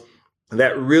tools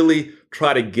that really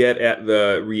try to get at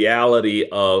the reality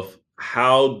of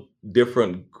how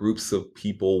different groups of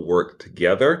people work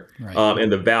together, Right.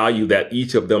 And the value that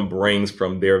each of them brings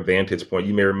from their vantage point.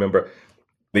 You may remember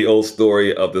the old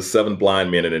story of the 7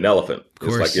 blind men and an elephant.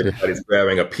 It's like everybody's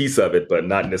grabbing a piece of it, but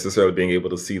not necessarily being able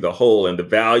to see the whole. And the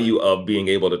value of being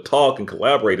able to talk and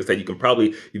collaborate is that you can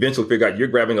probably eventually figure out you're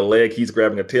grabbing a leg, he's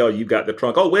grabbing a tail, you've got the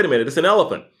trunk. Oh, wait a minute, it's an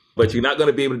elephant. But you're not going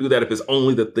to be able to do that if it's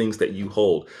only the things that you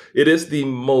hold. It is the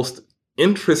most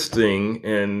interesting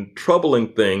and troubling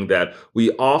thing that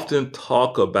we often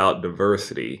talk about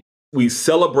diversity. We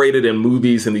celebrate it in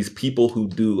movies and these people who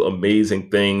do amazing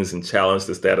things and challenge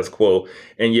the status quo.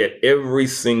 And yet every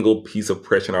single piece of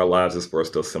pressure in our lives is for us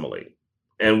to assimilate.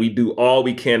 And we do all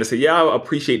we can to say, yeah, I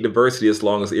appreciate diversity as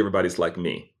long as everybody's like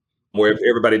me, or if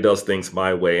everybody does things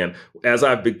my way. And as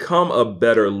I've become a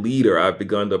better leader, I've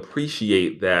begun to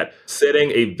appreciate that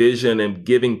setting a vision and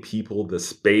giving people the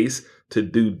space to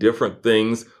do different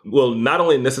things will not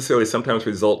only necessarily sometimes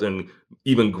result in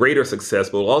even greater success,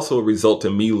 but will also result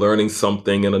in me learning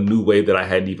something in a new way that I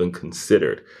hadn't even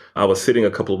considered. I was sitting a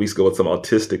couple of weeks ago with some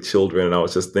autistic children, and I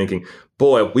was just thinking,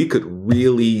 boy, if we could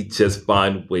really just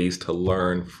find ways to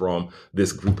learn from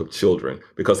this group of children,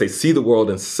 because they see the world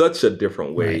in such a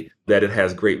different way. Right. That it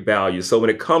has great value. So when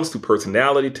it comes to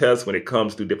personality tests, when it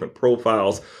comes to different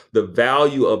profiles, the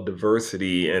value of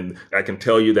diversity, and I can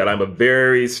tell you that I'm a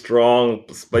very strong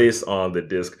place on the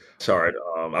DISC chart.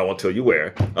 I won't tell you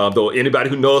where, though anybody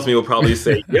who knows me will probably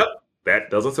say, yep,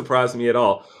 that doesn't surprise me at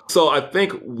all. So I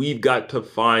think we've got to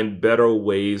find better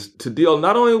ways to deal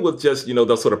not only with just,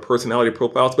 those sort of personality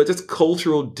profiles, but just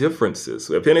cultural differences.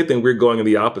 If anything, we're going in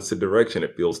the opposite direction,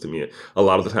 it feels to me a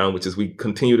lot of the time, which is we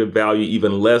continue to value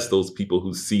even less those people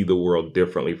who see the world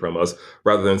differently from us,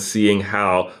 rather than seeing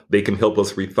how they can help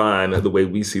us refine the way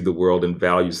we see the world and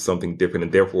value something different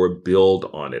and therefore build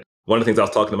on it. One of the things I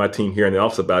was talking to my team here in the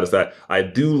office about is that I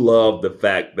do love the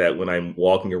fact that when I'm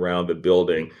walking around the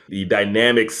building, the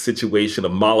dynamic situation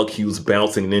of molecules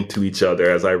bouncing into each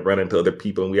other as I run into other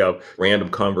people and we have random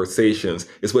conversations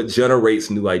is what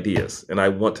generates new ideas. And I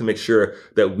want to make sure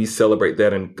that we celebrate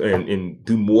that and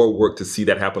do more work to see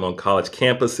that happen on college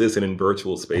campuses and in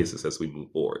virtual spaces as we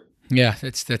move forward. Yeah,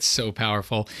 that's so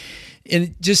powerful.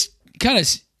 And just kind of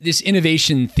this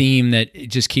innovation theme that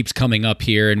just keeps coming up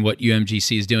here and what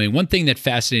UMGC is doing. One thing that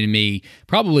fascinated me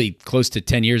probably close to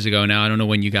 10 years ago now, I don't know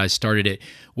when you guys started it,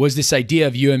 was this idea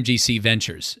of UMGC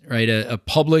Ventures, right? A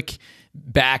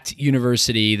public-backed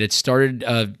university that started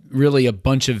really a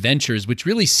bunch of ventures, which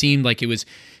really seemed like it was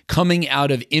coming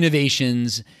out of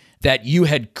innovations that you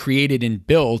had created and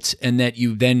built and that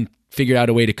you then figured out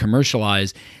a way to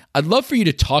commercialize. I'd love for you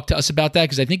to talk to us about that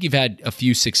because I think you've had a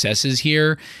few successes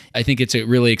here. I think it's a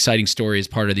really exciting story as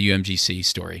part of the UMGC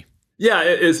story. Yeah,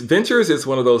 it's ventures is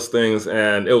one of those things,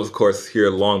 and it was, of course, here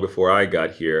long before I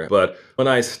got here. But when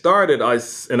I started,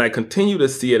 I continue to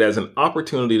see it as an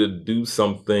opportunity to do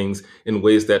some things in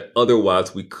ways that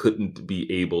otherwise we couldn't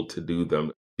be able to do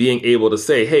them. Being able to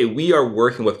say, hey, we are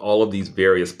working with all of these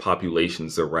various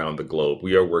populations around the globe.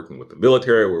 We are working with the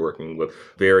military. We're working with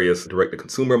various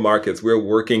direct-to-consumer markets. We're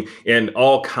working in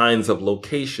all kinds of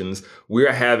locations.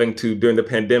 We're having to, during the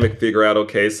pandemic, figure out,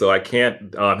 okay, so I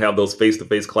can't have those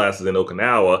face-to-face classes in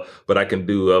Okinawa, but I can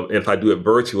do, if I do it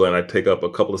virtual and I take up a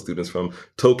couple of students from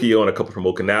Tokyo and a couple from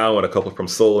Okinawa and a couple from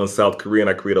Seoul and South Korea, and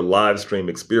I create a live stream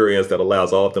experience that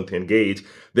allows all of them to engage,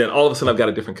 then all of a sudden I've got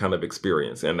a different kind of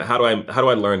experience. And how do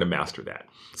I learn to master that?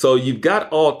 So you've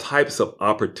got all types of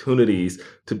opportunities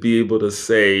to be able to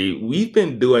say, we've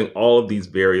been doing all of these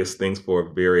various things for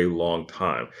a very long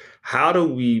time. How do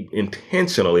we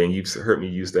intentionally, and you've heard me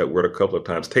use that word a couple of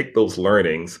times, take those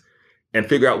learnings and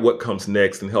figure out what comes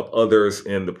next and help others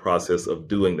in the process of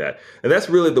doing that. And that's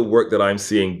really the work that I'm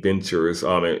seeing ventures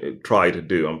try to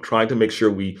do. I'm trying to make sure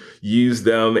we use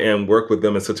them and work with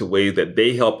them in such a way that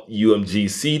they help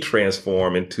UMGC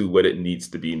transform into what it needs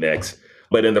to be next.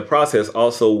 But in the process,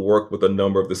 also work with a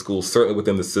number of the schools, certainly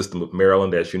within the system of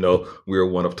Maryland. As you know, we're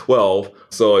one of 12.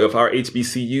 So if our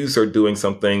HBCUs are doing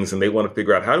some things and they want to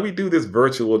figure out how do we do this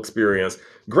virtual experience,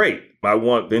 great. I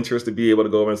want ventures to be able to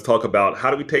go over and talk about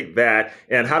how do we take that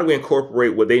and how do we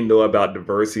incorporate what they know about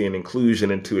diversity and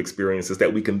inclusion into experiences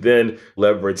that we can then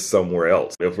leverage somewhere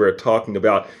else. If we're talking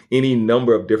about any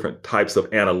number of different types of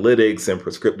analytics and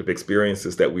prescriptive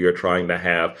experiences that we are trying to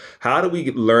have, how do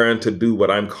we learn to do what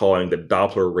I'm calling the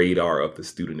Doppler radar of the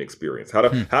student experience? How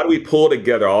do we pull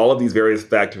together all of these various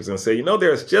factors and say,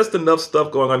 there's just enough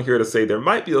stuff going on here to say there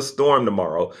might be a storm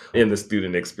tomorrow in the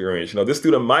student experience. This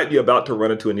student might be about to run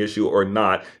into an issue or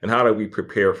not, and how do we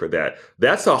prepare for that?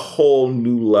 That's a whole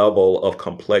new level of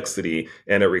complexity,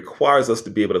 and it requires us to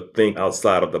be able to think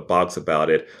outside of the box about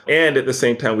it. And at the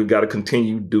same time, we've got to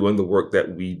continue doing the work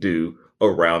that we do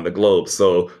around the globe.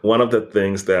 So one of the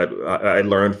things that I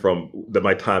learned from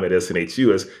my time at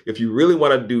SNHU is if you really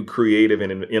want to do creative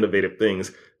and innovative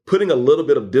things, putting a little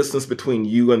bit of distance between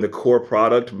you and the core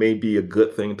product may be a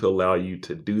good thing to allow you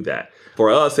to do that. For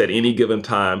us, at any given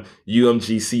time,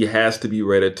 UMGC has to be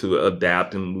ready to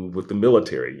adapt and move with the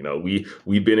military.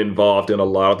 We've been involved in a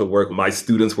lot of the work. My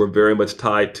students were very much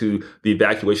tied to the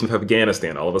evacuation of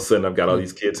Afghanistan. All of a sudden, I've got all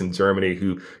these kids in Germany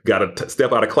who got to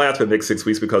step out of class for the next 6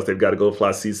 weeks because they've got to go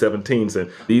fly C-17s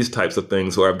and these types of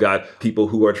things. Or I've got people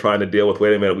who are trying to deal with,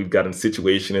 wait a minute, we've got a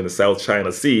situation in the South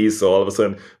China Sea. So all of a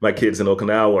sudden, my kids in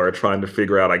Okinawa are trying to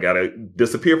figure out, I got to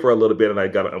disappear for a little bit and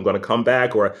I'm going to come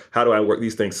back, or how do I work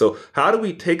these things? So how do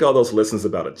we take all those lessons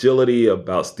about agility,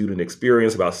 about student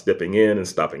experience, about stepping in and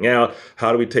stopping out?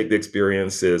 How do we take the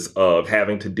experiences of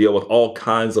having to deal with all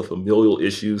kinds of familial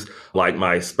issues, like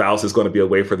my spouse is going to be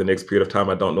away for the next period of time.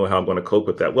 I don't know how I'm going to cope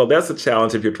with that. Well, that's a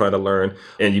challenge if you're trying to learn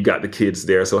and you've got the kids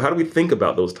there. So how do we think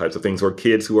about those types of things? Or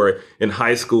kids who are in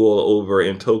high school over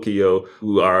in Tokyo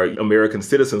who are American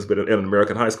citizens, but in an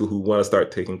American high school who want to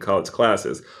start taking college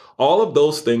classes. All of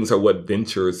those things are what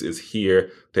Ventures is here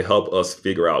to help us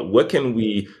figure out. What can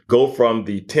we go from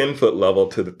the 10-foot level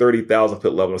to the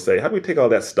 30,000-foot level and say, how do we take all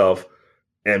that stuff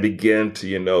and begin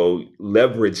to,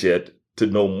 leverage it to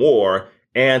know more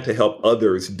and to help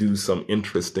others do some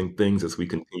interesting things as we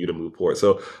continue to move forward.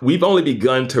 So we've only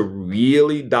begun to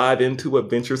really dive into what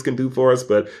Ventures can do for us,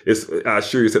 but I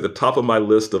assure you it's at the top of my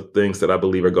list of things that I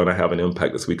believe are going to have an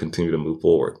impact as we continue to move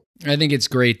forward. I think it's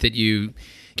great that you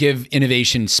give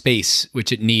innovation space,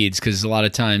 which it needs, because a lot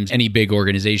of times any big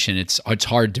organization, it's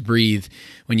hard to breathe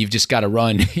when you've just got to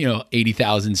run,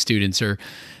 80,000 students or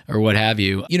what have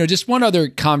you. Just one other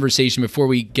conversation before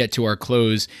we get to our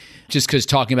close, just because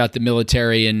talking about the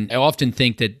military, and I often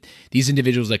think that these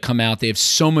individuals that come out, they have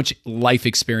so much life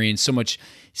experience,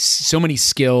 so many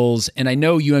skills. And I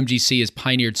know UMGC has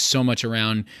pioneered so much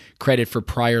around credit for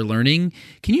prior learning.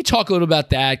 Can you talk a little about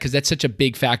that? Because that's such a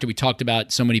big factor. We talked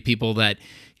about so many people that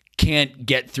can't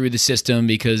get through the system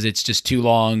because it's just too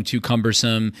long, too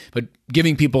cumbersome. But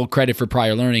giving people credit for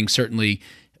prior learning certainly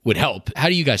would help. How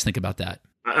do you guys think about that?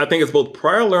 I think it's both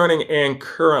prior learning and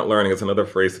current learning is another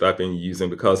phrase that I've been using,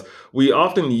 because we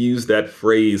often use that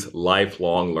phrase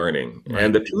lifelong learning. Right.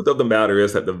 And the truth of the matter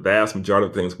is that the vast majority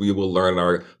of things we will learn in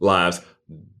our lives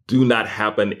do not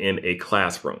happen in a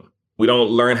classroom. We don't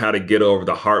learn how to get over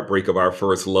the heartbreak of our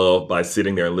first love by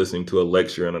sitting there and listening to a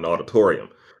lecture in an auditorium.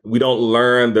 We don't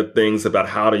learn the things about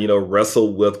how to,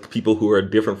 wrestle with people who are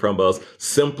different from us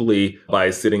simply by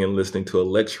sitting and listening to a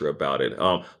lecture about it.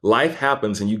 Life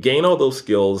happens and you gain all those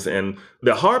skills. And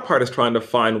the hard part is trying to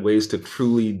find ways to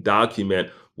truly document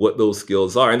what those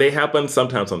skills are. And they happen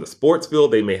sometimes on the sports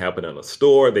field. They may happen in a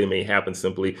store. They may happen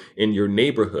simply in your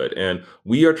neighborhood. And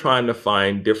we are trying to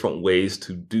find different ways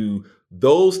to do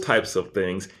those types of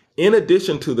things, in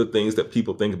addition to the things that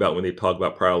people think about when they talk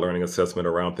about prior learning assessment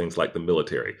around things like the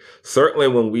military. Certainly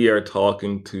when we are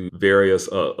talking to various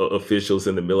officials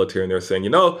in the military and they're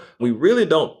saying, we really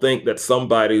don't think that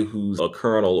somebody who's a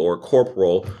colonel or a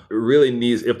corporal really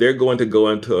needs, if they're going to go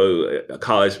into a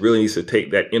college, really needs to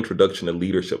take that introduction to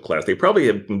leadership class. They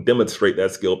probably can demonstrate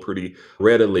that skill pretty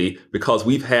readily because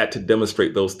we've had to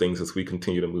demonstrate those things as we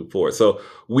continue to move forward. So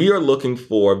we are looking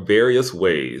for various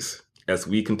ways as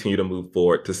we continue to move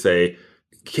forward to say,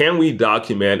 can we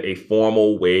document a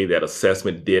formal way that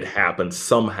assessment did happen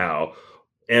somehow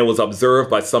and was observed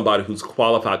by somebody who's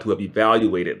qualified to have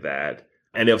evaluated that?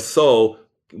 And if so,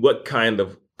 what kind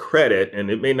of credit,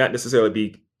 and it may not necessarily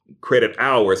be credit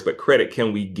hours, but credit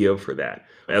can we give for that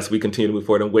as we continue to move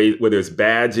forward in ways, whether it's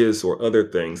badges or other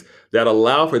things that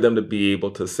allow for them to be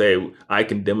able to say, I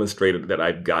can demonstrate that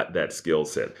I've got that skill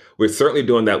set. We're certainly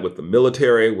doing that with the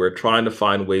military. We're trying to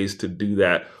find ways to do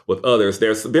that with others.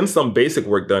 There's been some basic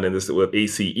work done in this with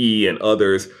ACE and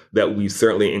others that we've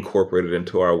certainly incorporated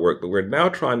into our work, but we're now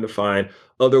trying to find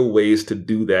other ways to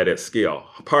do that at scale.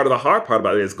 Part of the hard part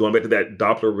about it is going back to that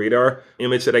Doppler radar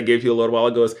image that I gave you a little while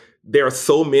ago is there are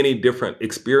so many different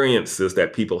experiences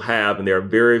that people have, and there are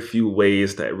very few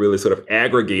ways that really sort of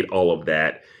aggregate all of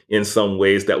that in some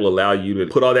ways that will allow you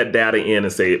to put all that data in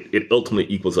and say it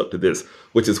ultimately equals up to this,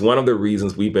 which is one of the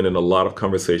reasons we've been in a lot of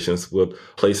conversations with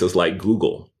places like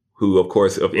Google, who, of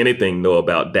course, if anything, know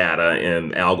about data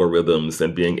and algorithms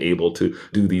and being able to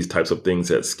do these types of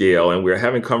things at scale. And we're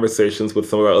having conversations with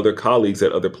some of our other colleagues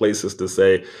at other places to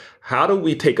say, how do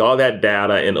we take all that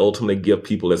data and ultimately give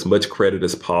people as much credit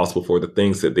as possible for the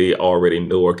things that they already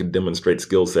know or can demonstrate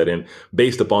skill set in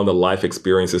based upon the life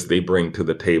experiences they bring to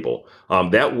the table?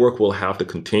 That work will have to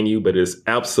continue, but it's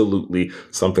absolutely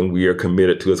something we are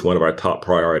committed to as one of our top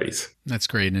priorities. That's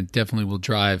great. And it definitely will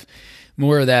drive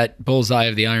more of that bullseye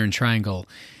of the iron triangle.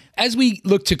 As we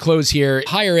look to close here,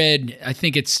 higher ed, I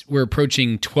think we're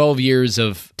approaching 12 years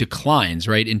of declines,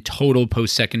 right? In total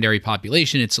post-secondary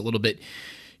population, it's a little bit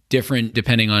different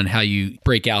depending on how you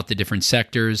break out the different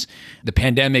sectors. The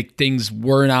pandemic, things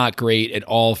were not great at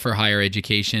all for higher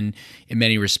education in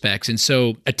many respects. And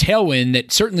so a tailwind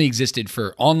that certainly existed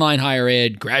for online higher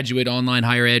ed, graduate online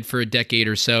higher ed for a decade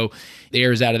or so, the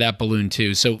air is out of that balloon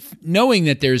too. So knowing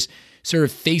that there's sort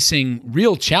of facing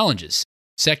real challenges,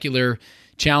 secular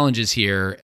challenges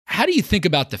here, how do you think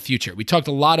about the future? We talked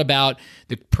a lot about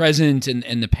the present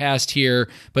and the past here,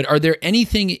 but are there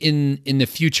anything in the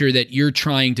future that you're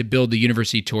trying to build the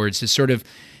university towards to sort of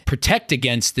protect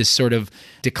against this sort of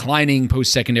declining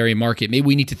post-secondary market? Maybe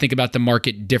we need to think about the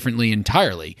market differently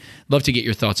entirely. Love to get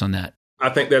your thoughts on that. I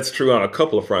think that's true on a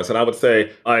couple of fronts. And I would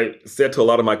say, I said to a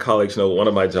lot of my colleagues, one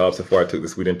of my jobs before I took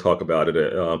this, we didn't talk about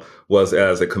it, was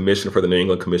as a commissioner for the New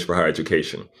England Commission for Higher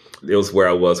Education. It was where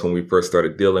I was when we first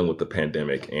started dealing with the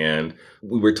pandemic. And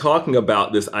we were talking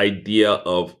about this idea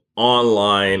of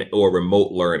online or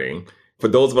remote learning. For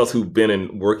those of us who've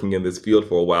been working in this field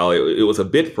for a while, it was a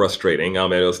bit frustrating. It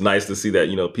was nice to see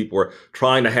that, people were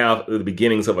trying to have the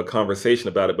beginnings of a conversation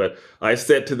about it. But I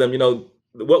said to them,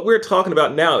 what we're talking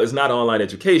about now is not online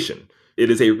education. It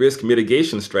is a risk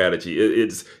mitigation strategy.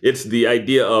 It's the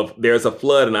idea of there's a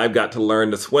flood and I've got to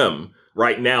learn to swim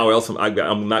right now, or else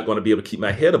I'm not going to be able to keep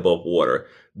my head above water.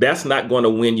 That's not going to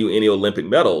win you any Olympic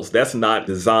medals. That's not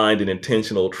designed in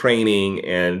intentional training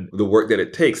and the work that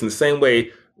it takes. In the same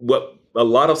way, what a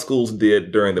lot of schools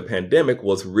did during the pandemic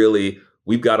was really,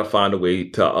 we've got to find a way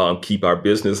to keep our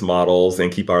business models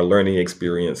and keep our learning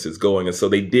experiences going. And so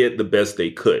they did the best they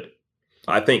could.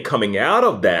 I think coming out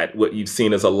of that, what you've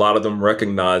seen is a lot of them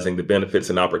recognizing the benefits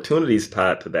and opportunities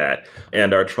tied to that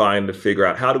and are trying to figure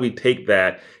out how do we take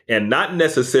that and not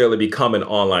necessarily become an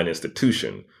online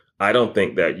institution. I don't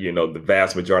think that, the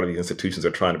vast majority of these institutions are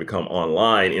trying to become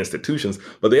online institutions,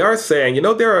 but they are saying,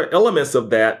 there are elements of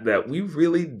that we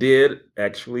really did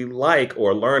actually like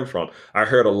or learn from. I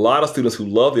heard a lot of students who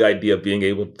love the idea of being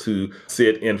able to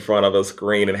sit in front of a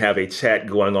screen and have a chat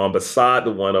going on beside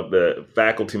the one of the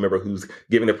faculty member who's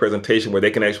giving the presentation, where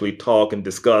they can actually talk and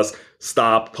discuss,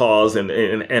 stop, pause, and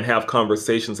have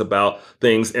conversations about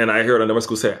things. And I heard a number of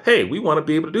schools say, hey, we want to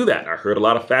be able to do that. I heard a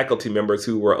lot of faculty members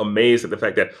who were amazed at the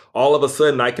fact that all of a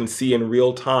sudden I can see in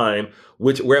real time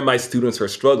where my students are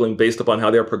struggling based upon how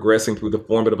they're progressing through the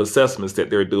formative assessments that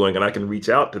they're doing, and I can reach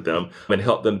out to them and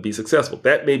help them be successful.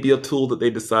 That may be a tool that they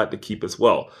decide to keep as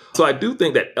well. So I do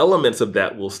think that elements of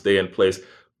that will stay in place.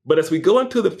 But as we go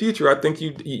into the future, I think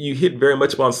you hit very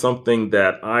much upon something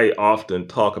that I often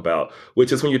talk about,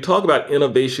 which is when you talk about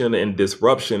innovation and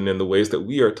disruption in the ways that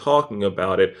we are talking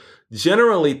about it,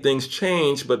 generally things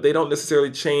change, but they don't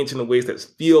necessarily change in the ways that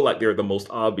feel like they're the most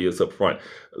obvious up front.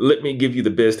 Let me give you the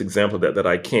best example that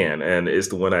I can, and it's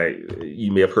the one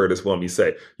you may have heard this one me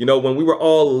say. When we were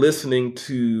all listening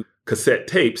to cassette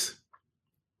tapes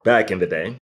back in the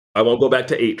day, I won't go back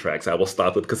to 8 tracks. I will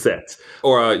stop with cassettes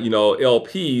or,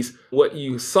 LPs. What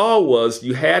you saw was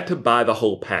you had to buy the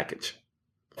whole package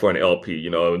for an LP.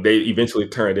 They eventually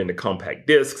turned into compact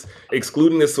discs,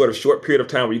 excluding this sort of short period of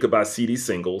time where you could buy CD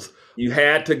singles. You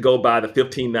had to go buy the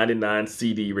 $15.99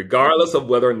 CD, regardless of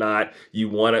whether or not you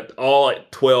wanted all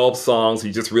 12 songs.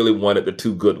 You just really wanted the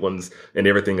 2 good ones, and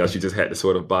everything else you just had to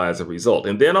sort of buy as a result.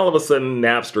 And then all of a sudden,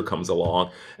 Napster comes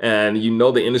along, and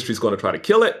the industry's going to try to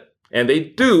kill it. And they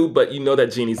do, but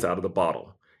that genie's out of the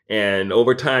bottle. And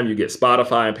over time, you get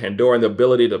Spotify and Pandora and the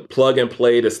ability to plug and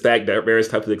play, to stack various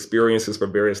types of experiences for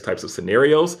various types of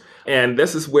scenarios. And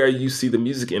this is where you see the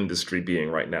music industry being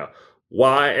right now.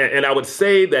 Why? And I would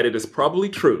say that it is probably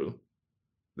true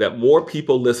that more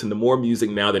people listen to more music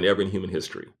now than ever in human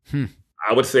history.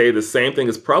 I would say the same thing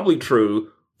is probably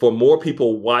true for more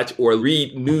people watch or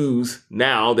read news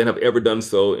now than have ever done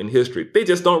so in history. They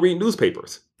just don't read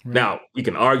newspapers. Right. Now, we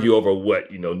can argue over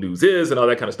what, news is and all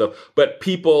that kind of stuff, but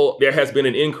there has been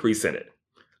an increase in it.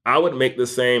 I would make the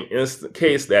same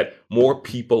case that more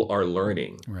people are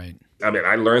learning. Right. I mean,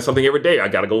 I learn something every day. I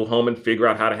got to go home and figure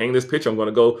out how to hang this picture. I'm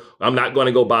not going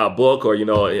to go buy a book, or,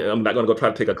 I'm not going to go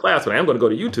try to take a class, but I am going to go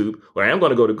to YouTube, or I am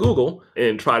going to go to Google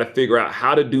and try to figure out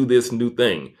how to do this new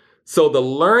thing. So the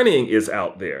learning is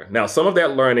out there. Now, some of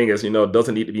that learning is,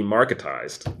 doesn't need to be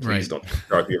marketized. Please don't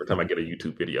charge me every time I get a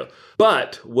YouTube video.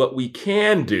 But what we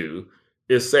can do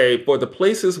is say, for the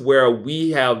places where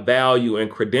we have value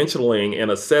and credentialing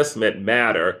and assessment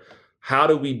matter, how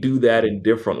do we do that in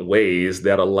different ways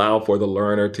that allow for the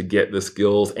learner to get the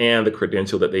skills and the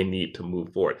credential that they need to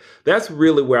move forward? That's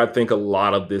really where I think a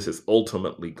lot of this is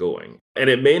ultimately going. And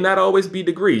it may not always be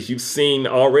degrees. You've seen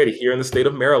already here in the state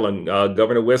of Maryland,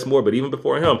 Governor Wes Moore, but even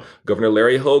before him, Governor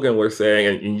Larry Hogan were saying,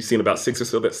 and you've seen about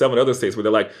 6 or 7 other states where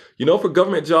they're like, for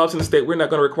government jobs in the state, we're not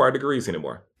going to require degrees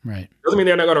anymore. Right. Doesn't mean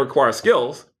they're not going to require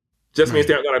skills. Just means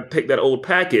they're not going to take that old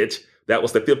package, that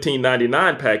was the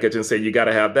 $15.99 package, and say, you got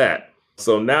to have that.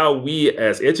 So now we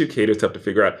as educators have to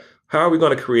figure out, how are we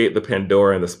going to create the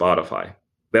Pandora and the Spotify?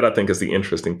 That, I think, is the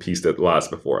interesting piece that lies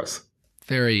before us.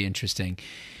 Very interesting.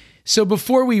 So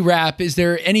before we wrap, is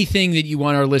there anything that you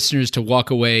want our listeners to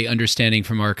walk away understanding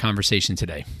from our conversation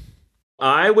today?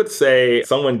 I would say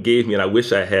someone gave me, and I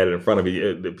wish I had it in front of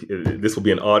me, this will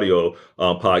be an audio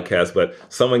podcast, but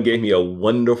someone gave me a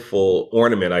wonderful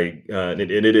ornament. And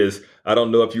it is, I don't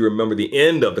know if you remember the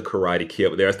end of the Karate Kid,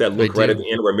 but there's that look right at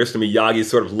the end where Mr. Miyagi is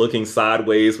sort of looking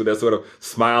sideways with that sort of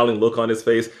smiling look on his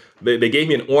face. They gave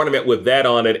me an ornament with that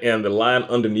on it, and the line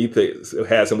underneath it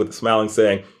has him with the smiling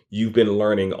saying, "You've been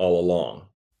learning all along."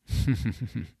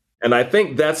 And I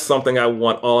think that's something I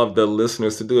want all of the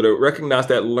listeners to do, to recognize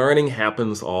that learning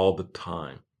happens all the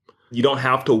time. You don't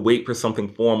have to wait for something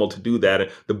formal to do that.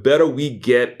 And the better we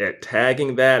get at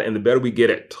tagging that, and the better we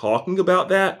get at talking about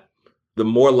that, the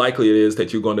more likely it is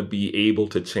that you're going to be able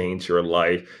to change your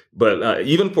life. But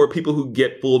even for people who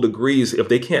get full degrees, if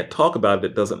they can't talk about it,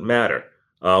 it doesn't matter.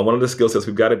 One of the skill sets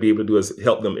we've got to be able to do is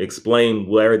help them explain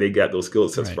where they got those skill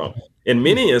sets from. In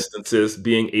many instances,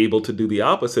 being able to do the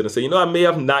opposite and say, I may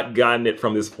have not gotten it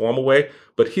from this formal way,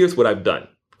 but here's what I've done.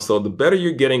 So the better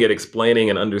you're getting at explaining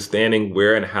and understanding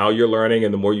where and how you're learning,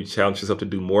 and the more you challenge yourself to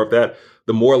do more of that,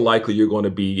 the more likely you're going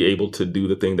to be able to do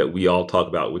the thing that we all talk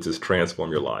about, which is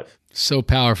transform your life. So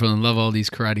powerful, and love all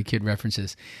these Karate Kid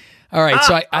references. All right,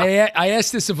 so I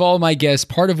asked this of all my guests.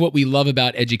 Part of what we love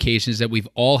about education is that we've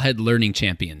all had learning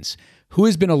champions. Who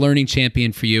has been a learning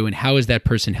champion for you, and how has that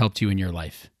person helped you in your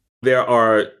life? There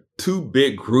are two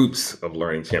big groups of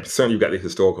learning champions. Certainly, you've got the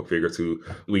historical figures who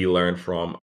we learn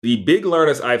from. The big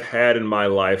learners I've had in my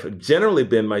life have generally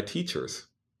been my teachers.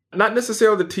 Not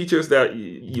necessarily the teachers that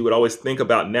you would always think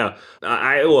about now.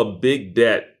 I owe a big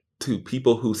debt to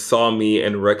people who saw me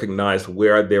and recognized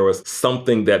where there was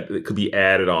something that could be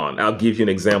added on. I'll give you an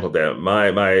example of that.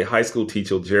 My high school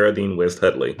teacher, Geraldine West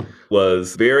Hudley,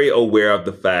 was very aware of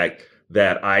the fact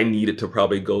that I needed to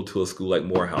probably go to a school like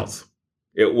Morehouse.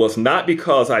 It was not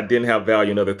because I didn't have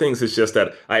value in other things. It's just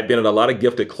that I had been in a lot of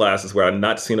gifted classes where I'd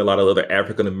not seen a lot of other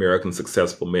African-American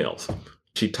successful males.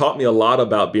 She taught me a lot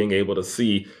about being able to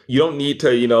see, you don't need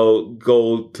to,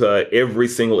 go to every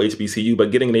single HBCU,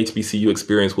 but getting an HBCU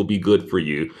experience will be good for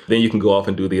you. Then you can go off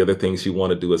and do the other things you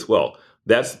want to do as well.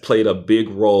 That's played a big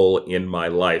role in my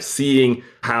life, seeing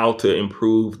how to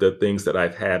improve the things that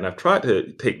I've had. And I've tried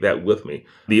to take that with me.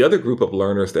 The other group of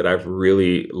learners that I've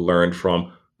really learned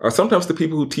from are sometimes the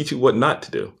people who teach you what not to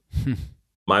do.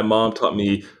 My mom taught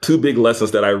me two big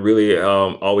lessons that I really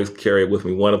always carry with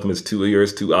me. One of them is 2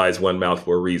 ears, 2 eyes, 1 mouth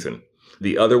for a reason.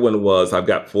 The other one was, I've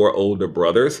got 4 older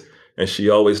brothers, and she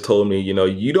always told me,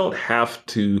 you don't have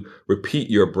to repeat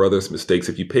your brother's mistakes.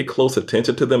 If you pay close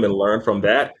attention to them and learn from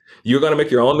that, you're going to make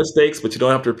your own mistakes, but you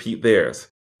don't have to repeat theirs.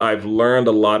 I've learned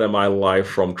a lot in my life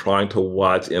from trying to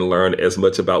watch and learn as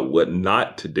much about what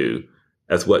not to do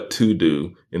as what to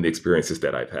do in the experiences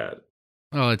that I've had.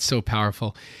 Oh, it's so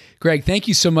powerful. Greg, thank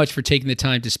you so much for taking the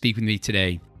time to speak with me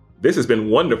today. This has been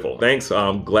wonderful. Thanks.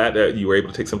 I'm glad that you were able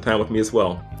to take some time with me as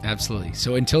well. Absolutely.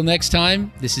 So until next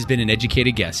time, this has been An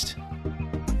Educated Guest.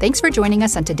 Thanks for joining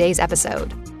us on today's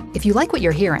episode. If you like what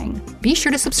you're hearing, be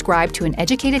sure to subscribe to An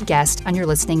Educated Guest on your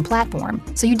listening platform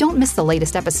so you don't miss the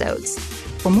latest episodes.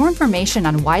 For more information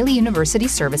on Wiley University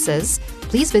services,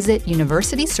 please visit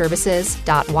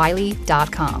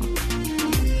universityservices.wiley.com.